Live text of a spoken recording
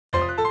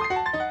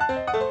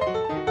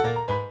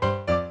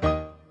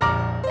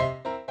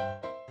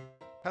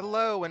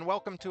Hello and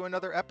welcome to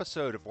another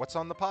episode of What's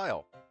on the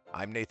Pile.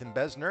 I'm Nathan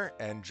Besner,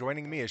 and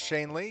joining me is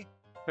Shane Lee,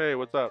 Hey,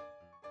 what's up?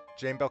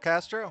 Jane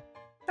Belcastro,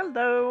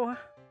 Hello.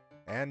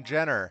 and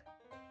Jenner.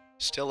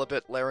 Still a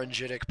bit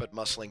laryngitic, but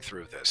muscling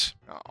through this.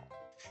 Oh.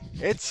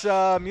 It's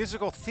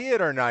musical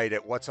theater night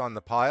at What's on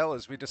the Pile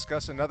as we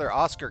discuss another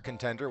Oscar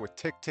contender with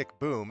Tick, Tick,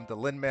 Boom, the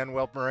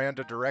Lin-Manuel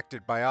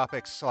Miranda-directed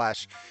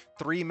biopic /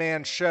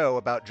 three-man show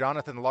about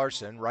Jonathan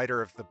Larson, writer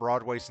of the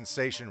Broadway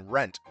sensation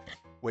Rent,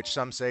 which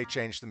some say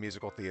changed the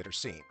musical theater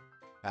scene.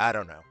 I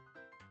don't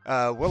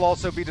know. We'll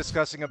also be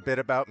discussing a bit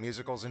about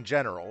musicals in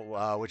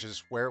general, which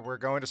is where we're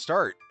going to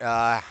start.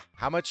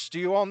 How much do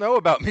you all know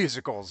about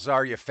musicals?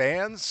 Are you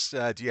fans?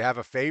 Do you have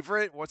a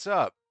favorite? What's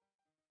up?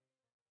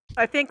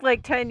 I think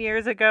like 10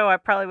 years ago, I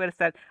probably would have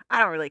said,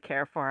 I don't really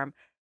care for him.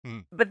 Hmm.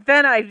 But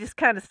then I just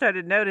kind of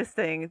started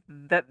noticing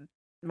that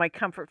my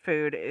comfort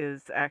food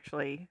is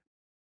actually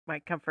my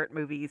comfort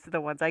movies.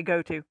 The ones I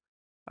go to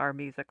are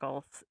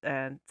musicals.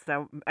 And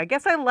so I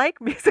guess I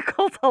like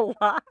musicals a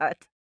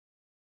lot.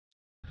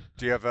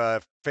 Do you have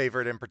a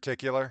favorite in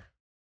particular?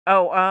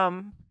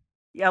 Oh,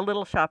 yeah,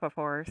 Little Shop of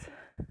Horrors.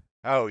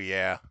 Oh,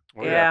 yeah.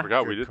 Oh yeah, Yeah. I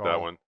forgot Good we did call.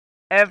 that one.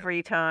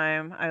 Every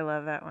time. I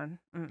love that one.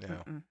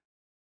 Yeah.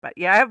 But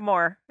yeah, I have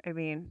more. I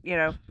mean, we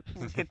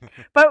could,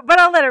 but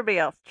I'll let everybody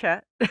else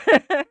chat.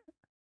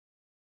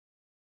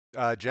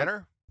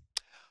 Jenner?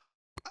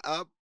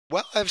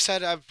 Well,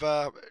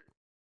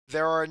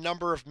 there are a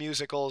number of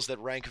musicals that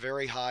rank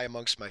very high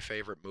amongst my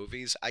favorite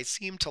movies. I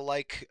seem to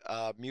like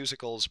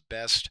musicals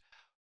best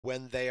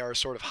when they are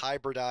sort of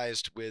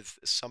hybridized with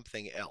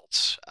something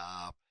else,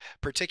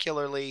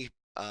 particularly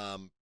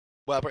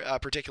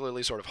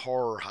particularly sort of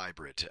horror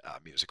hybrid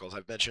musicals.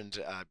 I've mentioned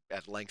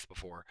at length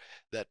before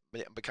that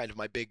kind of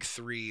my big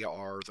three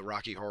are the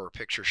Rocky Horror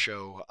Picture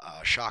Show,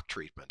 Shock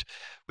Treatment,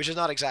 which is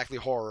not exactly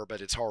horror, but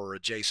it's horror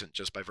adjacent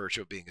just by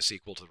virtue of being a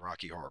sequel to the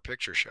Rocky Horror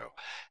Picture Show,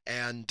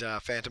 and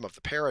Phantom of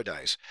the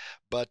Paradise.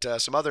 But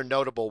some other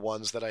notable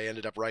ones that I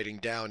ended up writing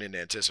down in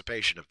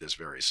anticipation of this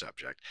very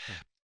subject.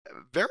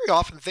 Very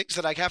often things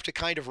that I have to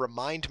kind of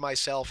remind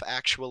myself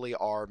actually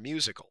are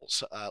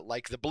musicals,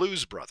 like The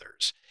Blues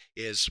Brothers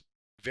is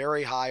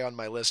very high on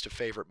my list of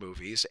favorite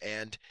movies,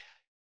 and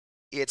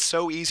it's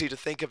so easy to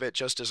think of it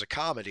just as a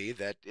comedy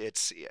that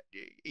it's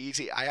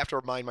easy. I have to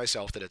remind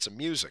myself that it's a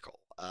musical.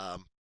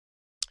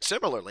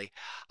 Similarly,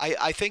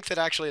 I think that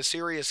actually a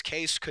serious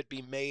case could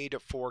be made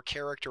for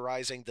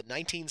characterizing the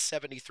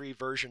 1973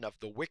 version of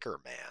The Wicker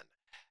Man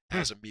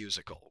as a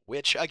musical,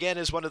 which again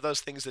is one of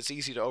those things that's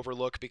easy to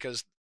overlook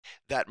because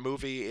that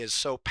movie is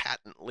so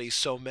patently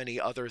so many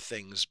other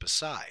things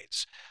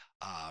besides.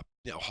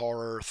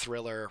 Horror,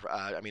 thriller.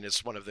 I mean,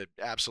 it's one of the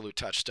absolute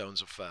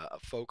touchstones of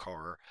folk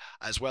horror,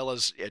 as well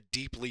as a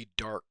deeply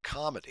dark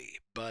comedy.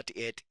 But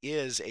it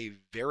is a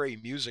very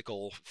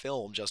musical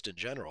film, just in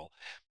general.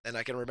 And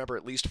I can remember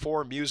at least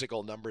 4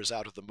 musical numbers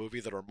out of the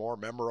movie that are more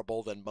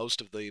memorable than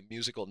most of the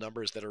musical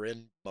numbers that are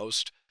in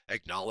most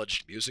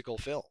acknowledged musical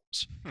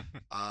films.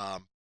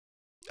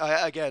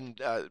 Again,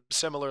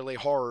 similarly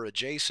horror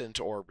adjacent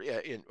or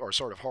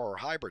sort of horror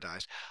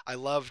hybridized. I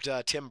loved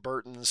Tim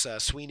Burton's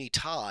Sweeney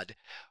Todd,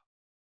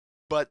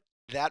 but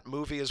that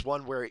movie is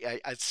one where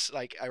it's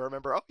like I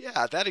remember, oh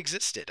yeah, that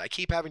existed. I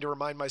keep having to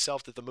remind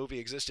myself that the movie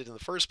existed in the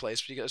first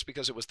place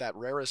because it was that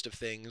rarest of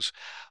things,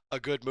 a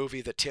good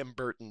movie that Tim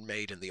Burton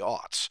made in the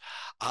aughts.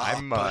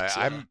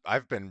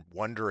 I've been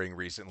wondering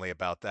recently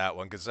about that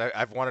one because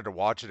I've wanted to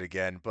watch it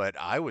again, but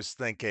I was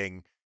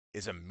thinking,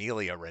 is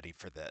Amelia ready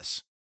for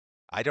this?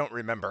 I don't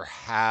remember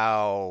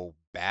how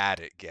bad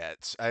it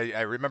gets.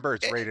 I remember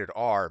it's Eh, rated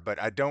R,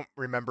 but I don't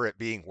remember it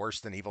being worse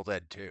than Evil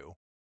Dead 2.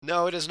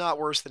 No, it is not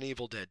worse than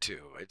Evil Dead 2.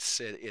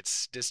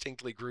 It's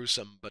distinctly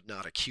gruesome, but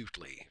not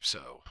acutely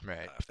so.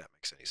 Right. If that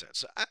makes any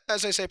sense.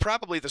 As I say,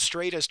 probably the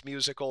straightest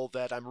musical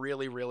that I'm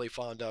really, really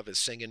fond of is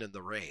Singin' in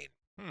the Rain.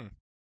 Hmm.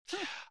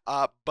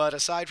 But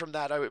aside from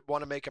that, I would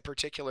want to make a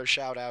particular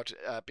shout out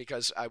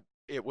because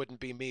it wouldn't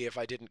be me if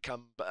I didn't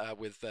come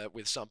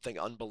with something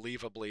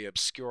unbelievably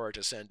obscure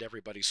to send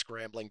everybody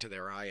scrambling to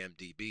their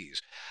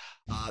IMDb's.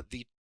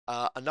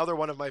 Another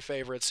one of my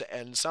favorites,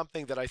 and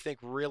something that I think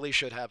really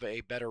should have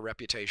a better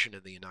reputation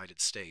in the United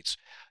States,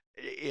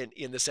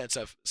 in the sense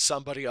of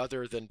somebody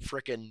other than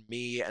frickin'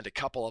 me and a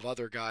couple of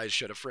other guys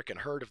should have frickin'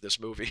 heard of this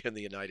movie in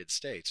the United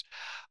States.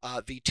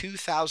 The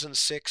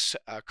 2006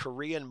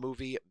 Korean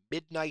movie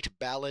Midnight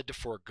Ballad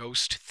for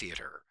Ghost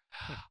Theater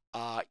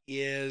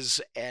is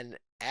an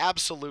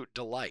absolute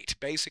delight.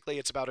 Basically,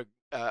 it's about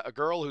a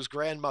girl whose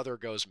grandmother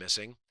goes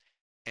missing,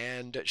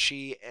 and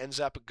she ends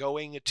up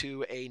going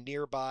to a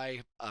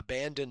nearby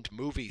abandoned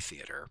movie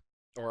theater,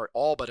 or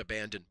all but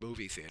abandoned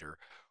movie theater,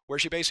 where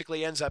she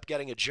basically ends up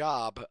getting a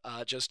job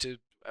just to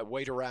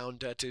wait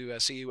around to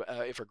see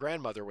if her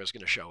grandmother was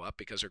going to show up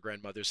because her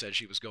grandmother said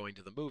she was going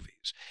to the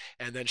movies.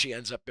 And then she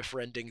ends up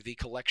befriending the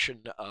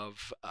collection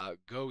of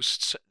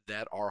ghosts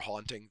that are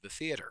haunting the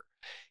theater.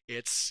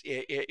 It's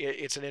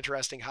an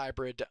interesting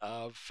hybrid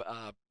of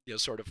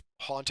sort of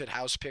haunted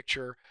house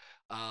picture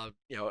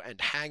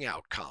and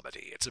hangout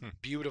comedy. It's a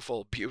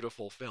beautiful,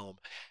 beautiful film,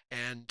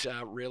 and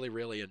really,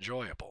 really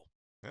enjoyable.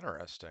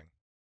 Interesting.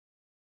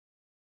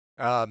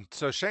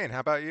 So Shane, how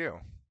about you?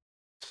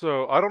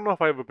 So I don't know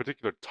if I have a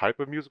particular type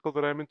of musical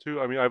that I'm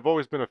into. I mean, I've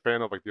always been a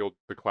fan of like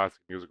the classic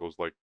musicals,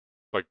 like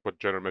what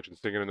Jenner mentioned,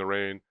 Singing in the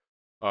Rain,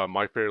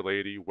 My Fair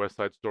Lady, West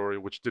Side Story,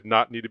 which did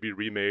not need to be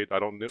remade.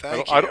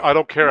 Thank you. I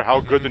don't care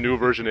how good the new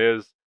version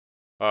is.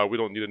 We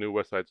don't need a new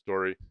West Side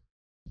Story.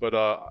 But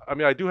I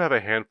mean, I do have a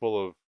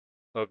handful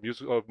of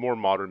more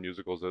modern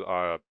musicals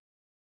that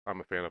I'm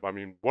a fan of. I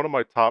mean, one of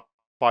my top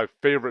 5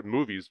 favorite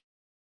movies,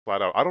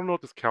 flat out. I don't know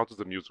if this counts as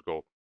a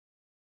musical.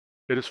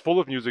 It is full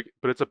of music,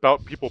 but it's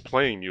about people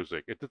playing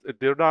music.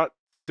 They're not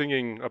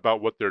singing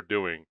about what they're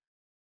doing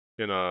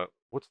in a,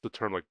 what's the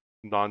term, like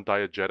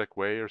non-diegetic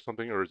way or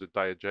something, or is it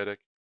diegetic?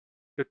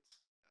 It's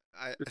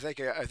I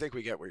it's think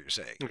we get what you're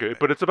saying. okay,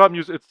 but it's about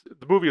music.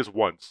 The movie is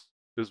Once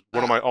is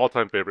one of my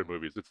all-time favorite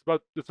movies. It's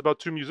about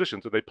 2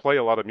 musicians and they play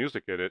a lot of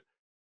music in it.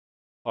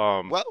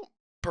 Well,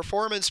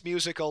 performance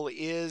musical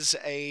is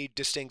a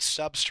distinct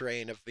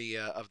substrain of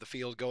the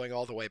field going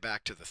all the way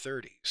back to the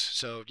 30s.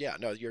 So yeah,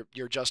 no,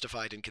 you're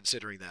justified in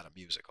considering that a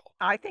musical.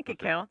 I think it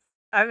Okay. counts.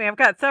 I mean, I've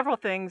got several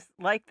things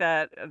like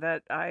that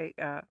I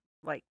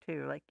like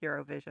too, like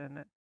Eurovision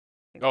and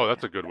things Oh, like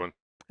that's that. a good one.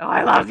 Oh,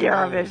 I love Oh,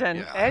 Eurovision.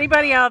 yeah.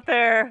 Anybody out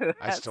there who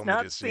I has still need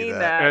not to see seen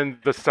that. And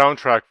the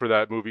soundtrack for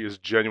that movie is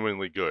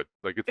genuinely good.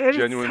 Like it's it is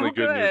genuinely so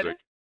good good. music.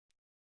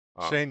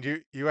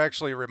 Shane, you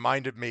actually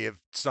reminded me of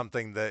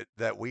something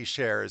that we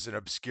share as an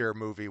obscure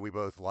movie we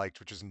both liked,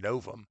 which is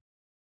Novum.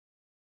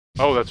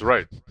 Oh, that's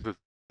right.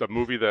 The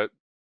movie that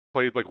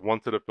played like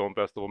once at a film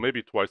festival,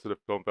 maybe twice at a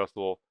film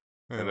festival,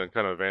 and Yeah. then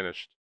kind of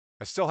vanished.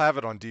 I still have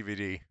it on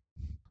DVD.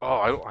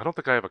 Oh, I don't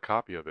think I have a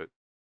copy of it.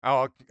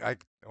 Oh,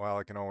 well,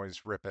 I can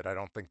always rip it. I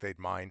don't think they'd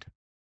mind.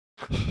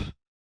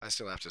 I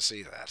still have to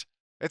see that.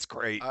 It's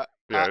great.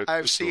 Yeah,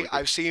 I've really good.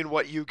 I've seen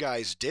what you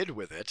guys did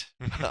with it.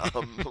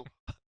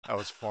 That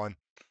was fun.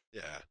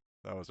 Yeah.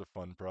 That was a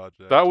fun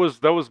project. That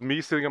was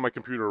me sitting on my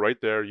computer right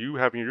there, you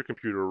having your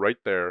computer right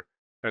there,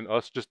 and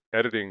us just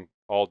editing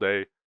all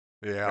day.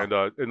 Yeah.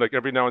 And like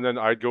every now and then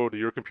I'd go to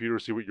your computer,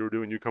 see what you were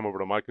doing. You come over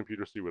to my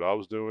computer, see what I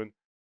was doing.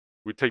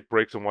 We'd take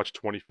breaks and watch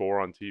 24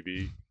 on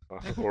TV,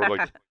 or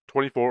like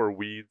 24 or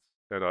Weeds,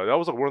 and that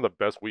was like one of the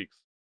best weeks.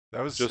 It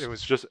was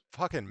Just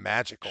fucking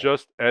magical.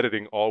 just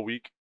editing all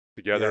week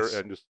together Yes.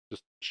 and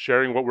just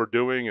sharing what we're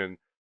doing, and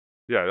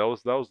yeah, that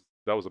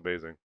was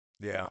amazing.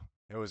 Yeah,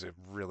 it was a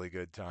really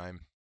good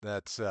time.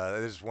 That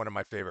is one of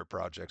my favorite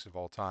projects of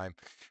all time.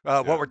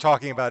 What Yeah. we're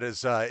talking about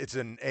is it's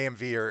an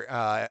AMV or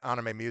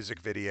anime music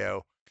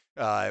video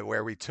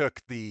where we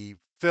took the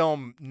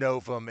film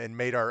Novum and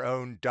made our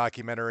own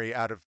documentary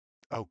out of,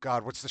 oh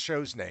God, what's the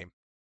show's name?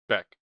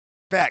 Beck.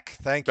 Beck.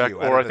 Thank Beck, you.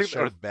 or Out of the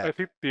show I Beck.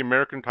 think the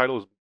American title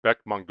is Beck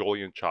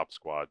Mongolian Chop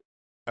Squad.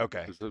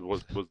 Okay, This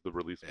was the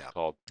release was Yeah.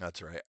 called.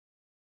 that's right.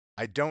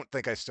 I don't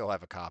think I still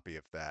have a copy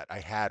of that. I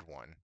had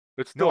one.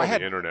 It's No, still I on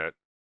had- the internet.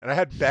 And I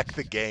had Beck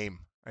the game.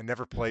 I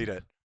never played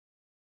it,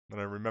 but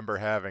I remember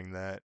having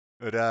that.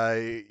 But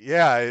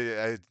yeah,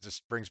 it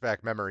just brings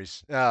back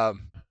memories.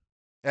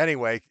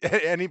 Anyway,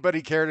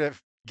 anybody care to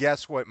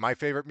guess what my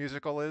favorite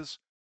musical is?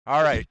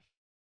 All right,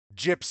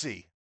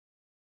 Gypsy.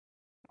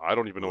 I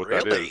don't even know what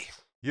that is. Really?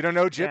 You don't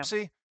know Yeah.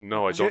 Gypsy?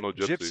 No, I don't know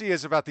Gypsy. Gypsy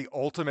is about the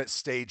ultimate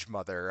stage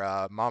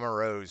mother, Mama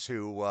Rose,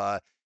 who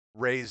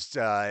raised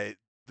the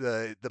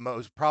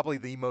probably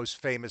the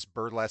most famous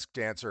burlesque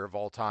dancer of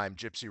all time,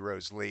 Gypsy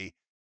Rose Lee,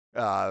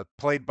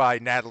 played by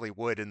Natalie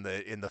Wood in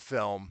the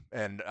film,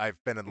 and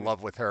I've been in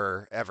love with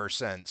her ever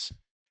since.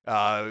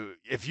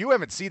 If you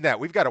haven't seen that,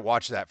 we've got to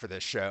watch that for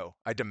this show.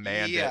 I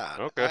demand it. Yeah.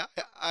 Okay.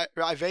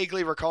 I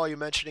vaguely recall you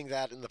mentioning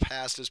that in the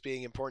past as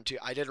being important to you.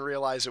 I didn't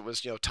realize it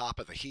was top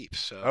of the heap.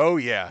 So Oh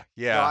yeah,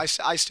 yeah. no,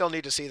 I still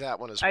need to see that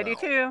one as well. I do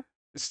too.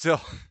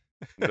 Still,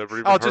 Never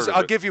even I'll heard of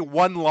I'll it. give you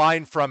one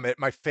line from it.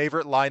 My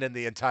favorite line in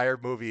the entire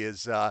movie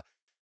is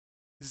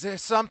there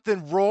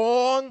something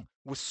wrong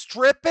with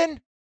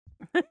stripping?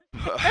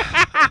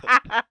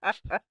 I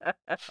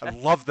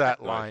love that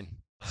Nice. line.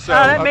 So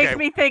that okay. makes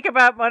me think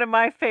about one of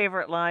my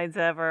favorite lines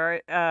ever.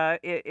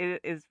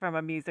 It is from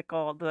a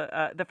musical,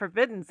 the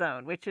Forbidden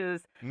Zone, which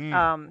is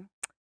Mm.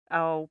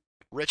 oh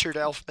Richard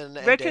Elfman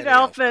and Richard Danny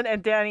Elfman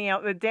and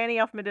Danny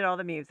Elfman did all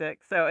the music.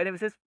 So and it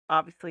was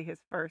obviously his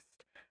first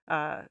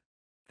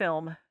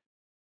film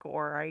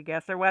score, I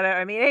guess, or whatever.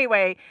 I mean,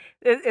 anyway,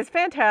 it's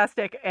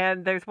fantastic.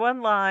 And there's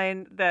one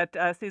line that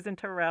Susan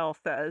Terrell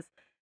says.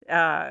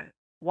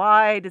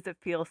 Why does it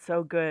feel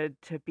so good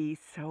to be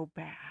so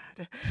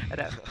bad?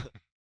 And,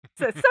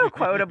 so it's so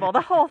quotable,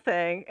 the whole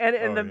thing, and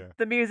Oh, the yeah.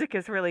 the music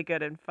is really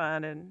good and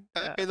fun, and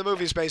I mean, the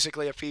movie's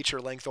basically a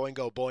feature-length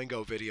Oingo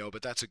Boingo video,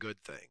 but that's a good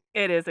thing.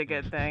 it is a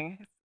good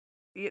thing.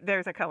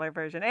 There's a color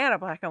version and a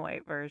black and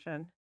white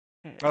version.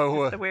 It's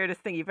Oh, just the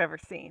weirdest thing you've ever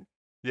seen.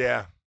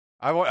 Yeah.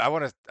 I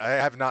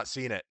have not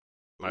seen it.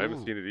 I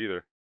haven't Ooh. seen it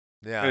either.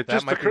 Yeah, And it that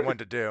just might be occurred- one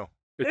to do.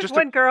 It There's just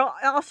one girl,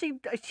 all she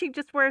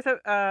just wears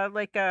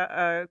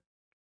a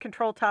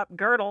control top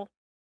girdle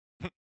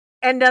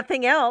and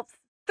nothing else.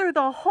 through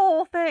the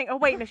whole thing. Oh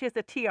wait, no, she has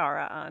a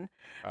tiara on.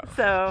 Oh.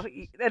 So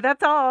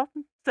that's all.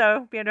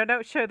 So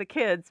don't show the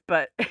kids,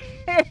 but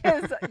it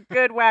is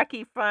good,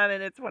 wacky fun,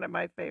 and it's one of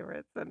my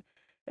favorites. And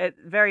it's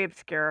very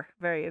obscure,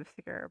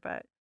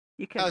 but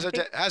you can.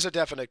 Has a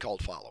definite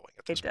cult following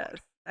at this It point. does.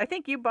 I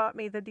think you bought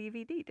me the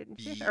DVD, didn't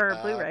you? Or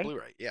Blu-ray.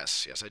 Blu-ray.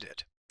 Yes, I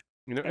did.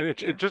 And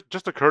it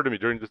just occurred to me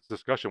during this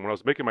discussion when I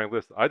was making my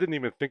list. I didn't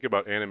even think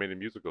about animated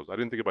musicals. I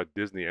didn't think about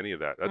Disney, any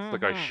of that. That's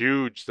like a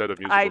huge set of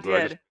musicals I that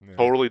I did. just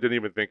totally didn't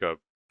even think of.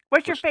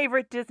 What's your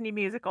favorite Disney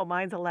musical?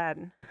 Mine's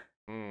Aladdin.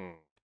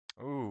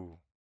 Ooh,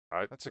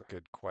 that's a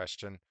good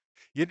question.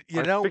 I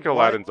think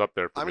Aladdin's up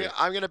there for me.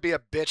 I'm going to be a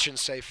bitch and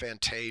say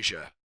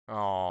Fantasia.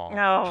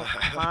 Oh,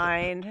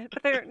 fine.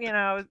 But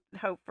there,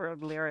 hope for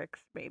lyrics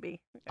maybe.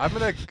 I'm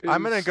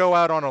gonna go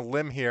out on a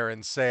limb here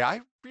and say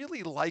I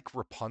really like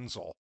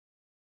Rapunzel.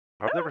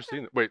 I've never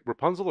seen it. Wait,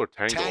 Rapunzel or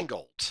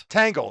Tangled?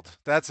 Tangled.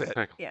 That's it.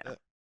 Tangled. Yeah.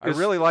 I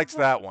really liked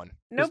that one.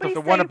 Nobody's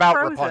the one saying about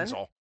Frozen.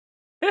 Rapunzel.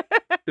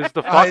 Is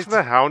the Fox and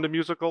the Hound a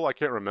musical? I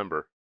can't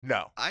remember.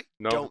 No. I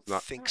No, don't it's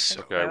not. think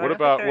so. Okay. No, What I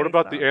don't think there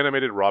about is, the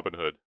animated Robin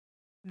Hood?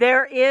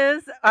 There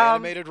is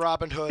Animated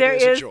Robin Hood there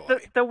is a joy.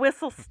 the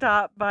whistle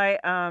stop by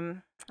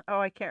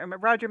I can't remember,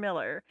 Roger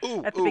Miller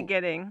at the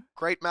beginning.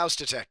 Great Mouse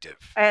Detective.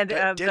 And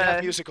did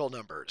have musical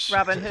numbers.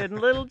 Robin Hood and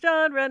Little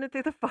John running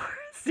through the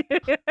forest.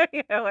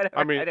 Whatever.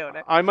 I mean, I don't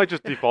know. I might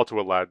just default to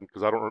Aladdin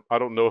because I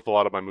don't know if a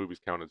lot of my movies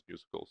count as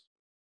musicals,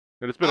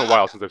 and it's been a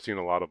while since I've seen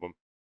a lot of them.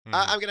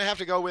 I'm going to have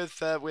to go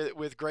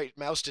with Great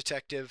Mouse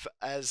Detective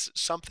as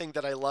something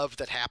that I love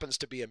that happens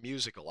to be a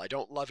musical. I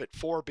don't love it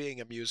for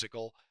being a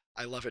musical.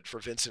 I love it for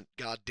Vincent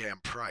Goddamn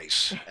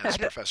Price as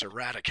Professor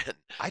Ratigan.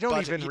 I don't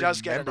even he does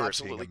get an remember it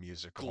absolutely being a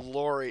musical.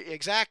 glory.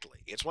 Exactly.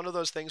 It's one of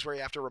those things where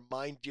you have to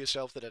remind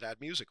yourself that it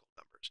had musical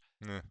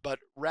numbers. But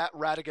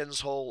Ratigan's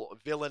whole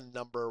villain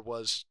number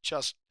was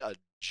just a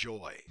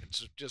joy.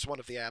 It's just one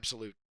of the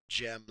absolute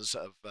gems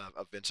of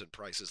Vincent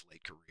Price's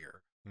late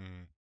career.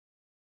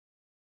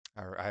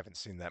 I haven't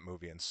seen that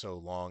movie in so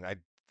long. I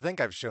think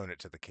I've shown it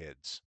to the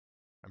kids.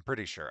 I'm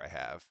pretty sure I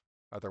have.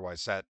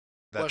 Otherwise,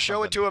 well,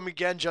 show it to them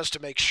again just to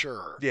make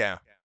sure. Yeah.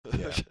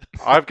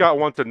 I've got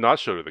one to not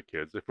show to the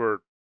kids. If we're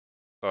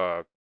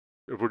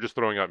just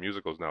throwing out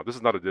musicals now, this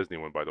is not a Disney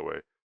one, by the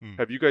way.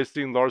 Have you guys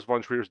seen Lars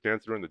von Trier's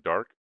Dancer in the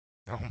Dark?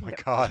 Oh my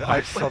God,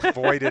 I've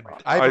avoided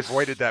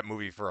that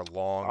movie for a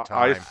long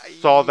time. I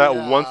saw that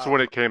once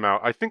when it came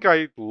out. I think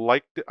I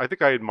liked it. I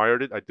think I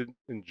admired it. I didn't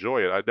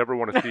enjoy it. I'd never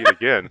want to see it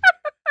again.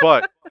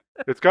 But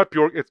it's got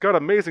Bjork. It's got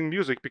amazing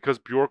music because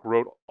Bjork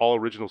wrote all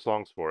original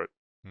songs for it.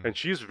 And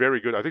she's very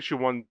good. I think she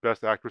won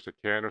Best Actress at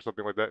Cannes or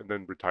something like that, and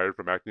then retired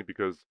from acting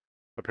because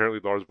apparently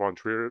Lars von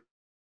Trier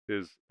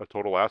is a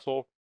total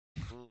asshole,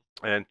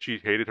 and she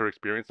hated her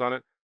experience on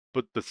it.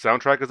 But the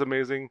soundtrack is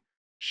amazing.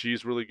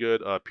 She's really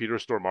good. Peter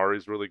Stormare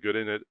is really good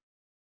in it.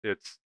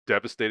 It's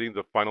devastating.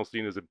 The final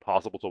scene is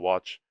impossible to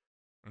watch.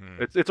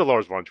 It's a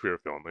Lars von Trier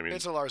film. I mean,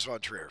 it's a Lars von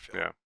Trier film.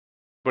 Yeah,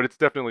 but it's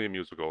definitely a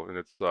musical, and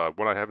it's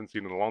one I haven't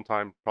seen in a long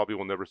time. Probably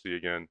will never see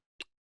again.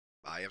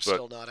 I have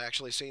still not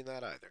actually seen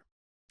that either.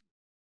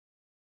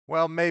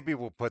 Well, maybe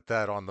we'll put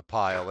that on the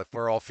pile if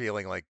we're all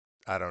feeling like,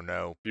 I don't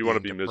know. You want to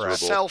be miserable.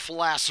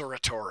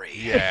 Self-laceratory.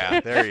 Yeah,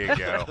 there you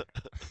go.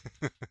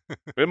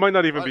 It might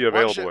not even be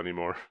available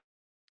anymore.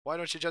 Why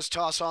don't you just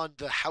toss on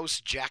The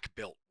House Jack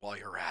Built while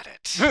you're at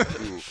it?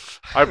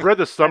 I've read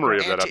the summary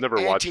of that. I've never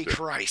watched it.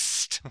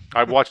 Antichrist.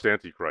 I've watched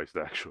Antichrist,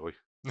 actually.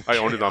 I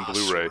own it on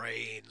Blu-ray.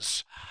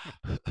 Reigns.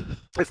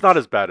 It's not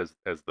as bad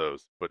as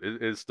those, but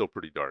it is still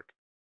pretty dark.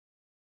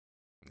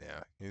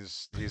 Yeah,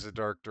 he's a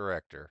dark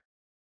director.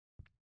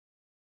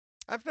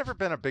 I've never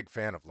been a big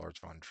fan of Lars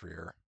von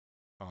Trier,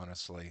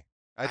 honestly.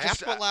 I have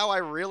to allow I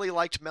really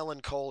liked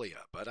Melancholia,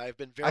 but I've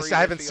been very I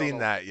haven't seen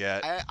that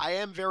yet. I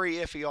am very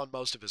iffy on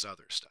most of his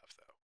other stuff,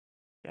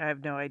 though. I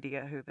have no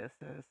idea who this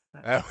is.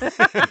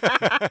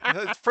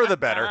 It's for the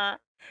better.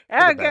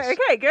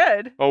 Okay,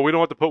 good. Oh, we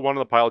don't have to put one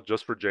on the pile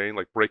just for Jane,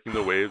 like Breaking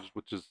the Waves,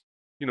 which is,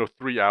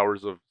 3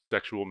 hours of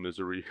sexual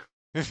misery.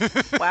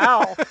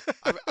 Wow.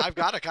 I've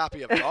got a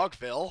copy of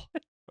Dogville.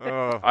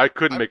 I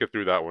couldn't make it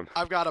through that one.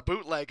 I've got a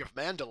bootleg of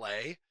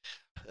Mandalay.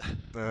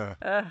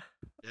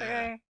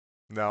 Okay.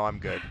 No, I'm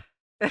good.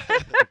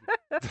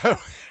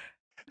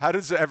 How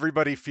does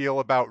everybody feel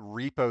about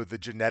Repo the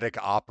Genetic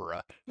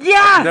Opera?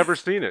 Yes! I've never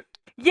seen it.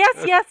 Yes.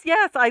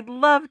 I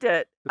loved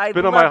it. I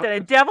loved it.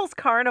 And Devil's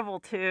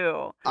Carnival,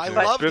 too. I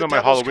love been the on my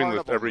Devil's Halloween Carnival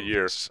list every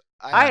year.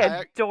 I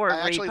adore Repo.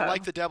 I actually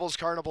like the Devil's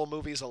Carnival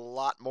movies a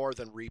lot more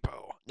than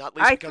Repo. Not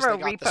least because they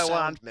got the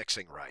sound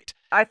mixing right.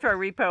 I throw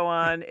Repo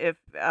on if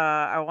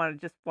I want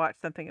to just watch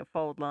something and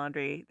fold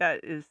laundry.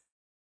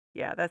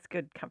 That's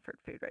good comfort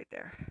food right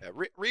there.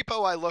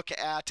 Repo I look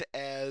at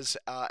as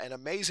an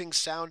amazing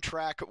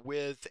soundtrack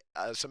with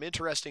some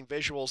interesting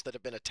visuals that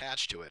have been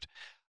attached to it.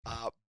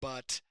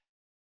 But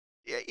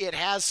it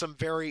has some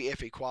very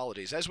iffy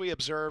qualities. As we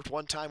observed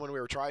one time when we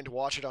were trying to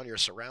watch it on your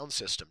surround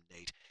system,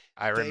 Nate.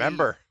 I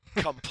remember.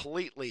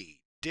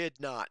 Completely did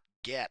not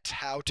get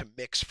how to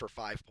mix for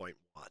 5.1.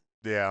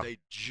 Yeah. They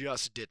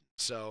just didn't.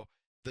 So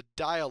the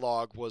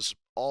dialogue was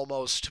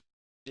almost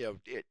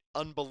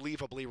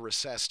unbelievably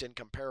recessed in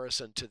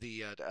comparison to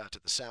the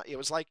sound. It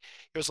was like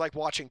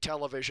watching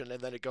television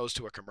and then it goes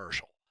to a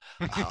commercial.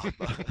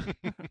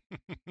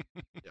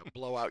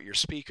 Blow out your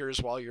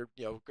speakers while you're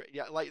you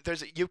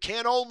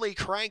can only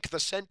crank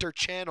the center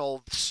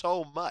channel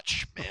so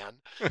much,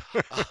 man.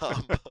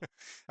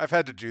 I've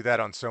had to do that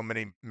on so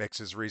many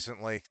mixes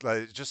recently.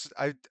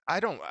 I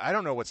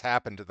don't know what's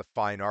happened to the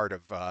fine art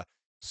of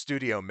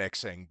studio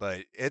mixing,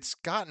 but it's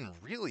gotten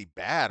really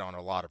bad on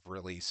a lot of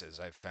releases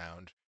I've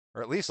found,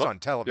 or at least on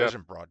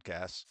television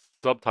broadcasts.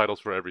 Subtitles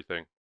for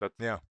everything.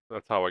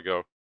 That's how I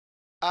go.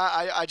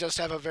 I just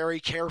have a very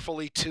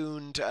carefully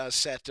tuned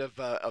set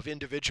of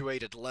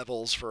individuated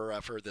levels for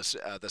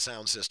the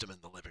sound system in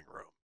the living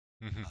room.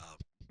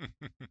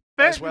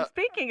 But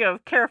speaking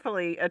of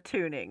carefully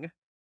attuning,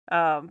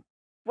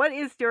 what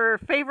is your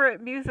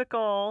favorite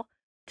musical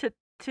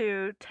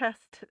to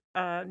test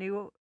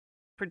new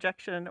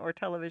projection or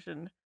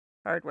television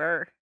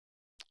hardware?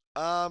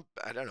 I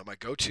don't know. My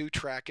go-to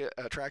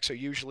tracks are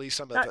usually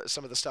some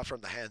of the stuff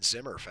from the Hans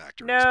Zimmer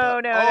factories. No.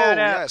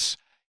 Yes.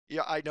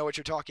 Yeah, I know what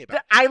you're talking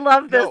about. I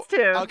love this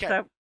too.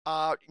 Okay.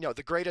 So.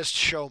 The Greatest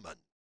Showman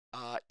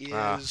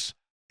is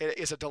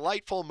a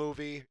delightful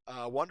movie,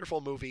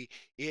 wonderful movie.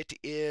 It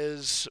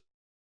is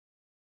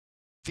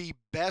the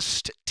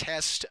best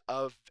test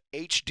of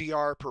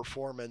HDR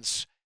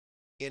performance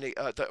in the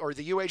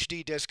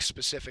UHD disc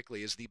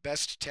specifically is the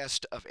best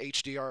test of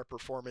HDR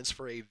performance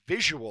for a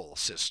visual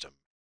system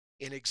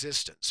in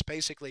existence.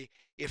 Basically,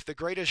 if The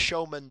Greatest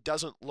Showman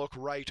doesn't look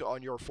right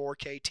on your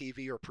 4K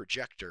TV or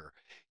projector,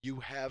 you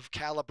have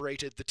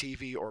calibrated the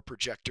TV or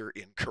projector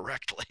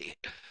incorrectly.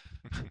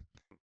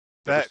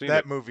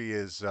 That movie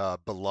is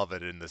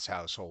beloved in this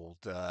household.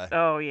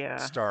 Oh yeah,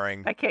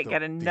 starring I can't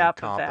get enough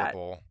the of that.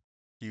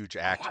 Huge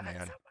Act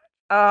Man.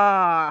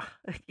 Yeah.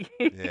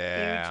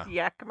 Huge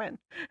Yak Man.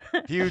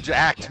 Huge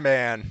Act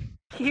Man.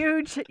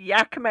 Huge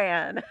Yak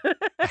Man.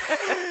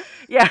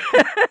 Yeah.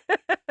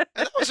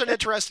 And that was an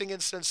interesting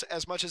instance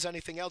as much as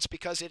anything else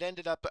because it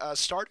ended up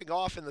starting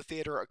off in the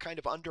theater kind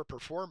of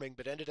underperforming,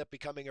 but ended up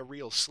becoming a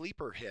real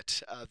sleeper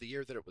hit the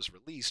year that it was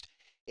released.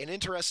 An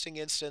interesting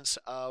instance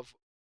of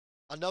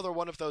another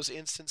one of those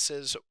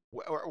instances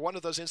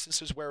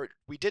where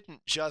we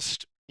didn't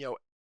just,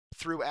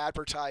 through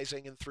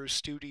advertising and through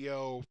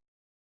studio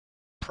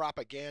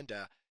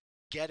propaganda,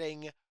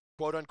 getting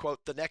quote unquote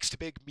the next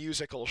big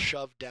musical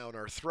shoved down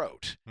our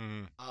throat.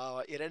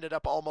 It ended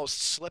up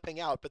almost slipping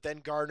out, but then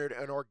garnered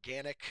an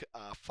organic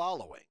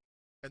following.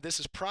 And this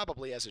is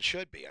probably as it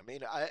should be. I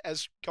mean,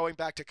 as going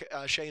back to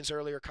Shane's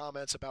earlier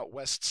comments about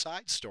West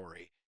Side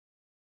Story,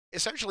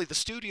 essentially the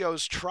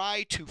studios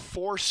try to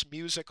force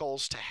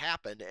musicals to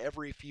happen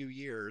every few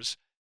years.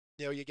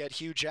 You get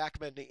Hugh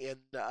Jackman in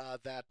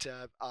that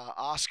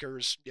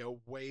Oscars,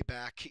 way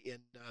back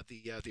in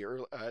the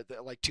early,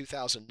 like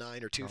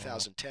 2009 or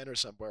 2010 or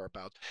somewhere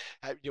about,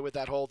 with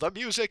that whole "the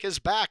music is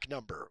back"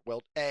 number.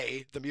 Well,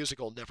 A, the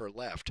musical never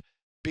left.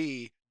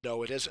 B,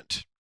 no, it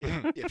isn't.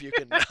 If you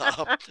can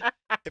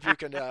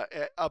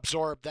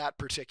absorb that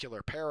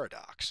particular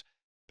paradox.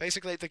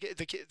 Basically,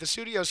 the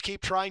studios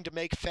keep trying to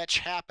make fetch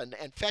happen,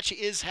 and fetch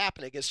is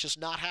happening. It's just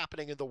not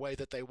happening in the way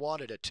that they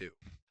wanted it to.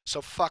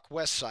 So fuck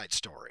West Side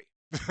Story.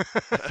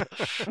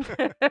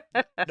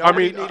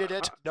 Nobody needed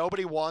it.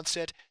 Nobody wants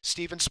it.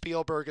 Steven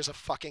Spielberg is a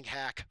fucking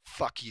hack.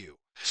 Fuck you.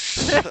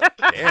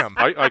 Damn.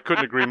 I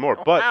couldn't agree more.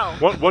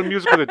 But one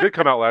musical that did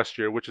come out last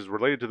year, which is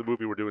related to the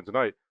movie we're doing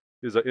tonight,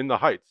 is In the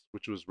Heights,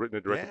 which was written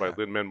and directed by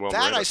Lin-Manuel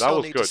Miranda. I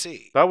still need to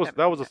see. That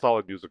was a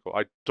solid musical.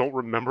 I don't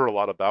remember a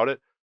lot about it,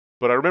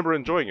 but I remember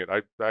enjoying it.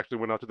 I actually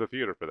went out to the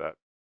theater for that.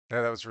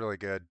 Yeah, that was really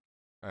good.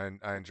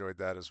 I enjoyed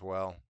that as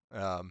well.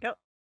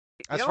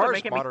 As far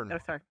as modern...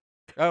 sorry.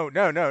 Oh,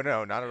 no, not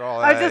at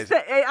all.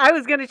 I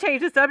was going to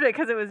change the subject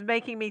because it was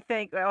making me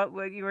think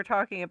what you were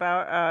talking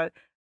about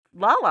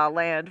La La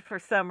Land for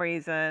some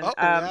reason.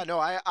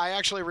 I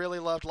actually really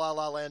loved La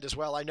La Land as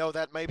well. I know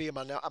that may be a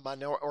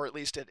minority, or at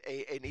least an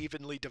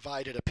evenly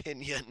divided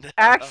opinion.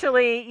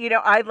 Actually,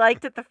 I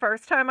liked it the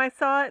first time I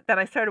saw it. Then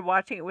I started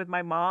watching it with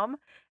my mom,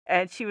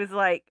 and she was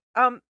like,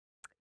 "Did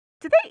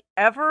they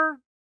ever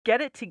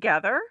get it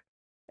together?"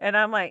 And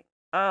I'm like,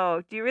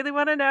 "Oh, do you really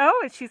want to know?"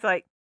 And she's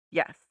like,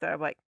 "Yes." So I'm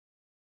like,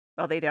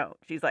 "Well, they don't."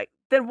 She's like,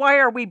 "Then why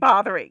are we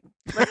bothering?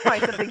 Let's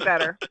find something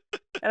better."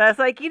 And I was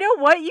like, you know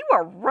what? You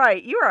are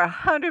right. You are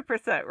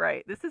 100%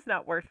 right. This is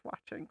not worth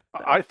watching.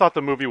 So. I thought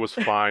the movie was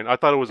fine. I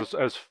thought it was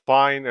as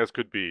fine as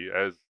could be,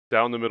 as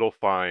down the middle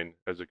fine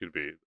as it could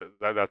be.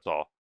 That's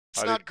all.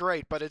 It's not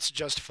great, but it's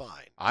just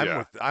fine.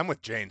 I'm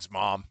with Jane's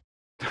mom.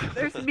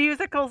 There's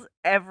musicals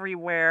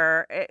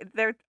everywhere.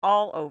 They're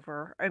all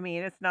over. I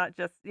mean, it's not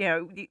just,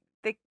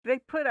 they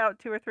put out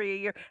 2 or 3 a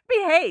year. I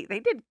mean, hey, they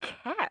did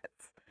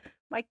Cats.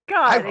 My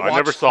God. I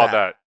never saw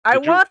that. I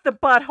want the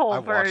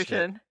butthole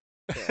version.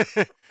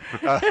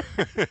 I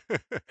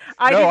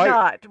did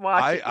not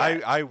watch it.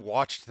 I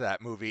watched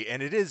that movie,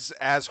 and it is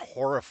as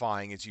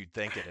horrifying as you'd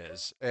think it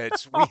is.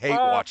 We hate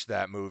watch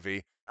that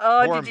movie.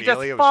 Oh, Poor did you just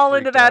Amelia was fall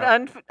into freaked that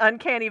out.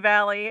 uncanny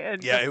valley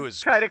and Yeah, just it was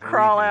try to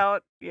crawl creepy.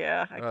 out?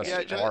 Yeah, I That's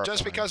can't Yeah, do that.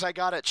 just horrifying. because I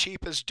got it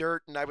cheap as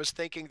dirt, and I was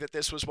thinking that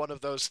this was one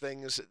of those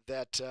things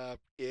that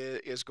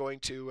is going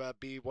to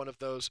be one of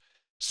those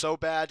so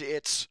bad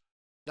it's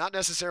not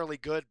necessarily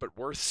good, but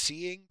worth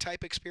seeing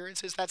type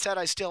experiences. That said,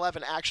 I still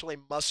haven't actually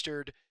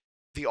mustered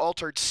the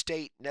altered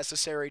state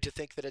necessary to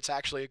think that it's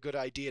actually a good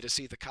idea to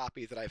see the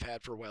copy that I've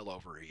had for well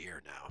over a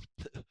year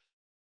now.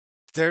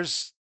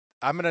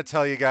 I'm gonna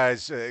tell you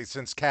guys,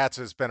 since Cats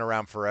has been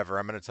around forever,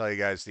 I'm gonna tell you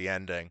guys the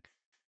ending.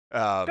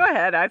 Go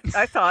ahead.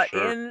 I saw it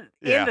Sure. in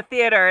Yeah. the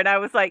theater, and I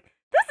was like,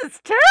 "This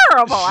is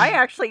terrible." I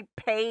actually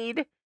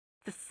paid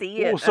to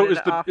see Well, it. so at is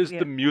an the off, is yeah.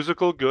 the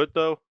musical good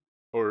though,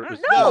 or is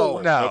No,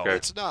 No. okay?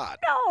 It's not.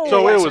 no.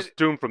 So it was was it-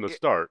 doomed from the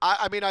start.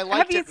 I mean, I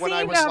liked you it when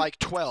I seen, was like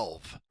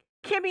 12.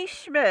 Kimmy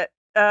Schmidt,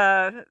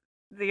 the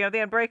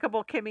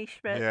Unbreakable Kimmy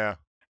Schmidt, Yeah.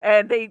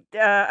 and they,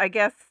 I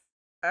guess,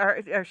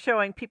 are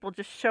showing people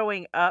just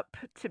showing up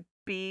to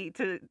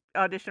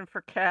audition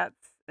for Cats,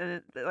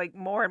 and like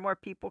more and more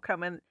people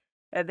come in,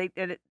 and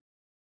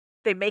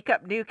they make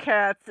up new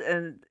cats,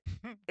 and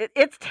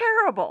it's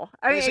terrible.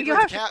 I mean, Basically, you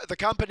have to, the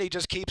company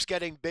just keeps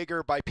getting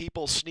bigger by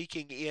people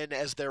sneaking in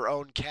as their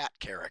own cat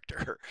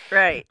character.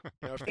 right.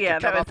 You know, if they Yeah,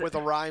 can come that up was with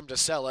a rhyme to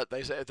sell it,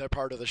 they say they're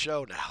part of the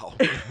show now.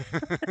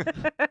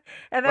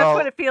 and that's Well-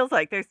 what it feels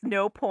like. There's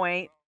no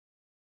point.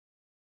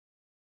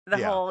 The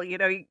Yeah. whole,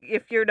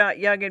 if you're not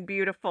young and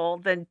beautiful,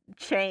 then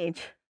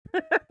change.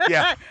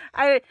 Yeah.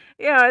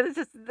 It's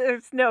just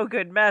there's no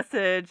good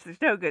message.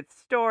 There's no good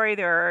story.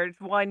 There's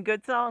one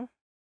good song,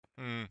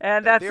 Mm.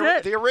 and that's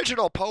it. The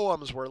original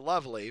poems were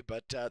lovely,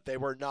 but they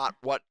were not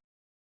what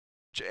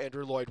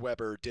Andrew Lloyd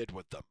Webber did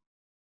with them.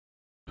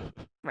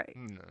 Right.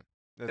 No.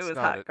 It It's was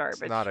not hot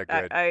garbage. It's not a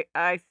good.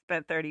 I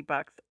spent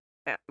 $30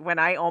 when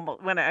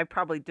I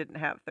probably didn't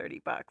have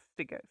 $30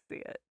 to go see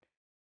it.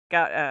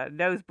 Got a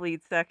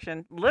nosebleed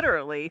section,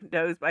 literally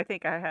nose. I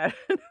think I had.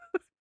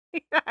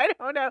 I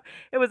don't know.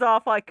 It was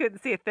awful. I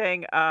couldn't see a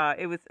thing.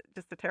 It was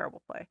just a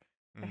terrible play.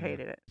 I Mhm.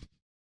 hated it.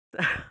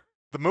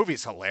 The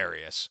movie's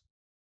hilarious.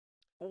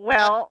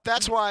 Well,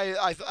 That's why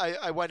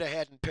I went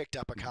ahead and picked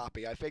up a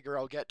copy. I figure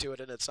I'll get to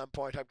it, and at some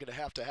point I'm going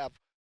to have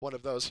one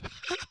of those.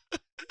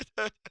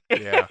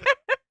 Yeah.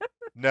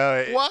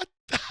 No. What?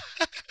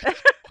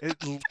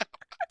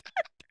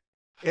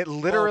 It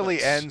literally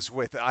Moments. ends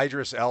with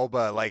Idris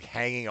Elba like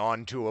hanging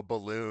onto a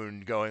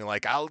balloon, going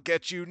like, "I'll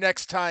get you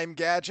next time,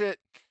 Gadget."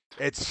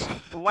 It's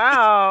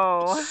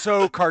wow.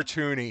 so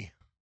cartoony.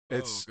 Oh,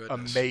 It's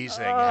goodness.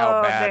 amazing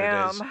how bad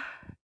damn. it is.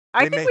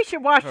 I They think may- we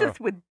should watch oh. this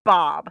with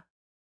Bob.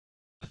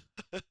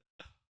 That's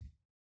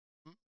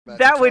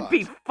That a would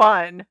be thought.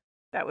 fun.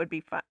 That would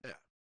be fun.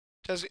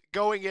 Just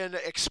going in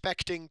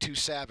expecting to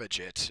savage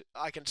it,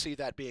 I can see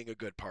that being a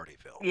good party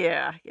film.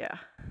 Yeah, yeah.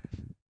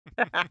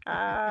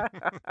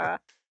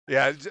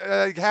 Yeah,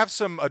 have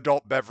some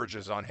adult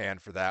beverages on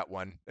hand for that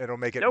one. It'll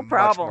make it No much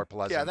problem. more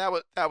pleasant. Yeah,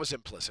 that was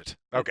implicit.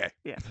 Okay.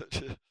 Yeah.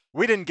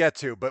 We didn't get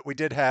to, but we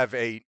did have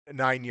a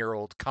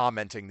 9-year-old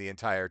commenting the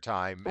entire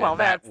time, Well, and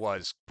that that's-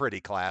 was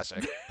pretty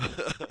classic.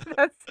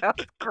 That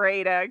sounds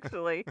great,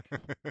 actually.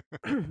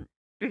 You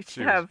She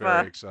should was have,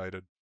 very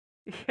excited.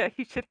 yeah,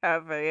 you should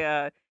have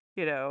a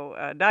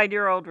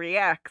 9-year-old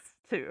reacts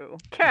to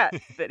cat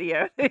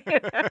video.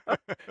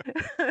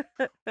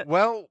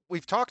 Well,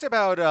 we've talked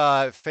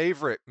about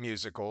favorite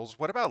musicals.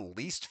 What about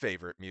least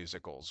favorite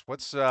musicals?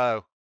 What's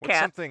Cats.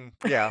 something?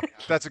 Yeah,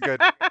 that's a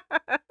good.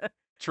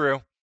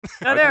 True.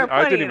 No, there are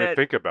I plenty didn't in even it.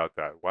 think about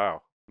that.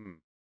 Wow.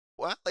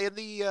 Well, in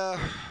the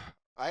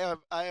I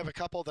have a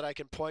couple that I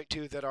can point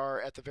to that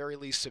are at the very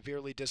least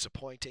severely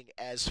disappointing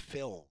as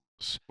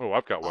films. Oh,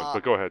 I've got one, Uh,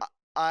 but go ahead.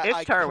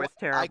 Ishtar was I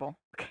terrible.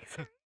 Okay,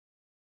 sorry.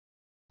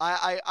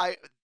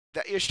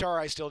 the Ishtar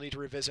I still need to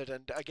revisit,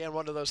 and again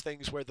one of those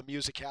things where the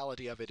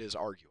musicality of it is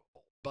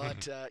arguable.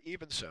 But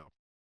even so,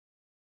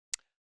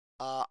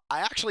 I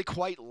actually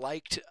quite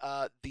liked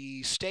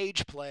the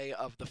stage play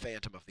of the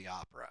Phantom of the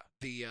Opera,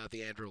 the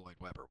Andrew Lloyd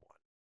Webber one.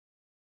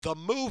 The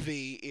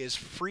movie is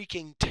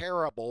freaking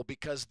terrible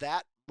because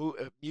that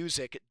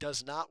music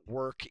does not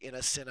work in a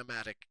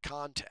cinematic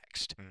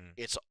context. Mm.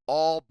 It's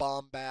all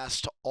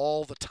bombast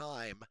all the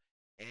time,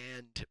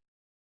 and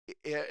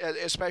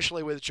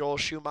especially with Joel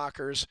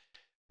Schumacher's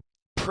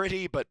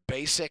pretty but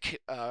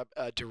basic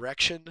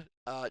direction,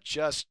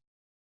 just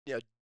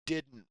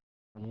didn't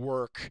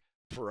work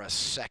for a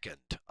second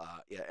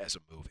as a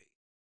movie.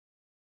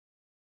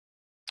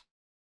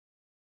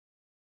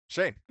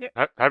 Shane.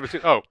 Have you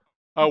seen?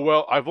 Oh,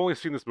 well, I've only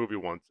seen this movie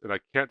once, and I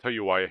can't tell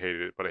you why I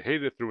hated it, but I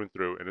hated it through and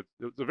through, and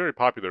it's a very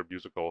popular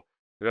musical,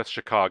 and that's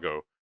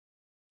Chicago.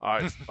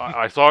 I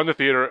saw it in the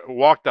theater,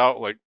 walked out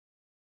like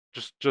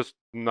just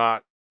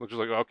not, just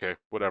like okay,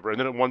 whatever, and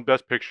then it won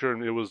Best Picture,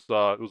 and it was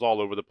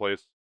all over the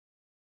place.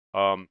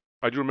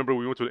 I do remember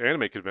we went to an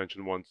anime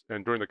convention once,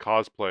 and during the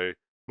cosplay,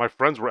 my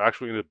friends were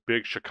actually in a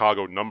big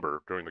Chicago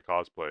number during the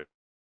cosplay.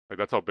 Like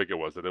that's how big it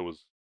was. That it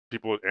was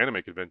people at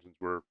anime conventions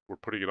were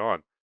putting it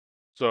on.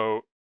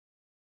 So,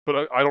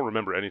 but I don't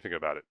remember anything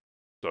about it.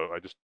 So I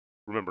just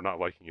remember not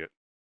liking it.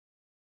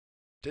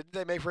 Didn't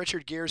they make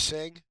Richard Gere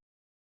sing?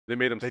 They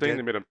made him They sing. did.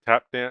 They made him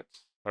tap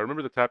dance. I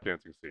remember the tap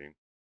dancing scene.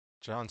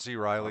 John C.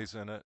 Riley's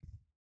in it.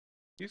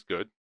 He's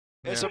good.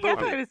 It's Yeah. a Yeah, I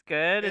thought movie. it was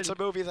good. It's and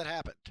a movie that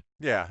happened.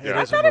 Yeah, it Yeah.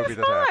 I is a thought it movie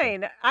was that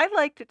happened. fine. I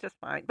liked it just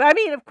fine. But I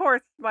mean, of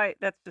course,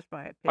 that's just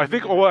my opinion. I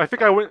think. and Well, I it's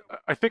think fine.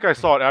 I think I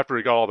saw it after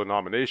he got all the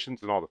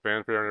nominations and all the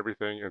fanfare and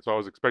everything, and so I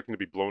was expecting to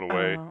be blown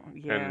away, Oh,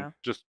 yeah. and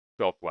just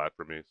fell flat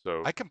for me.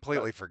 So I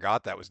completely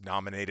forgot that was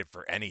nominated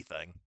for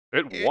anything.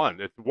 it won.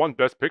 It won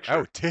Best Picture.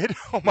 Oh, it did?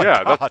 Oh my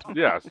yeah, god.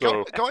 yeah.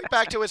 So Going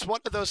back to it's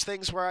one of those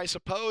things where I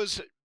suppose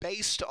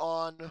based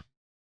on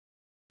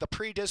the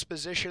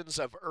predispositions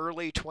of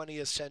early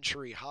 20th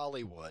century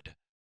Hollywood,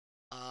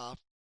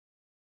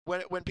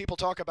 when people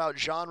talk about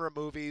genre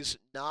movies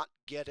not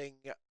getting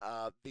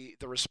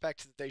the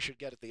respect that they should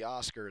get at the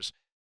Oscars,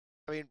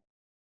 I mean,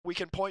 we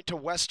can point to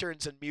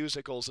westerns and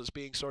musicals as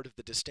being sort of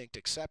the distinct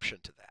exception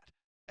to that,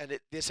 and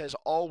this has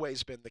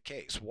always been the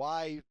case.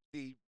 Why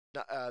the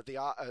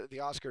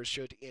Oscars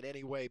should in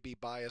any way be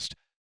biased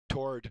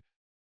toward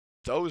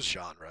those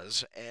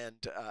genres and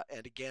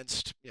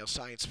against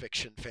science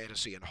fiction,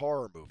 fantasy, and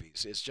horror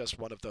movies is just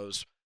one of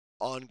those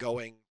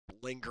ongoing,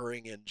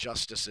 lingering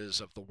injustices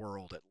of the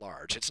world at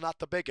large. It's not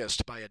the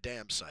biggest by a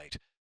damn sight,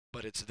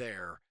 but it's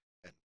there,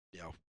 and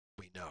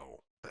we know.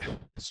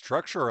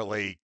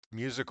 Structurally,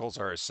 musicals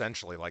are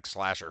essentially like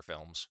slasher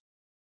films.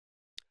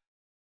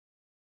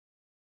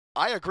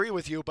 I agree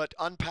with you, but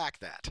unpack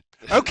that.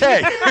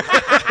 Okay.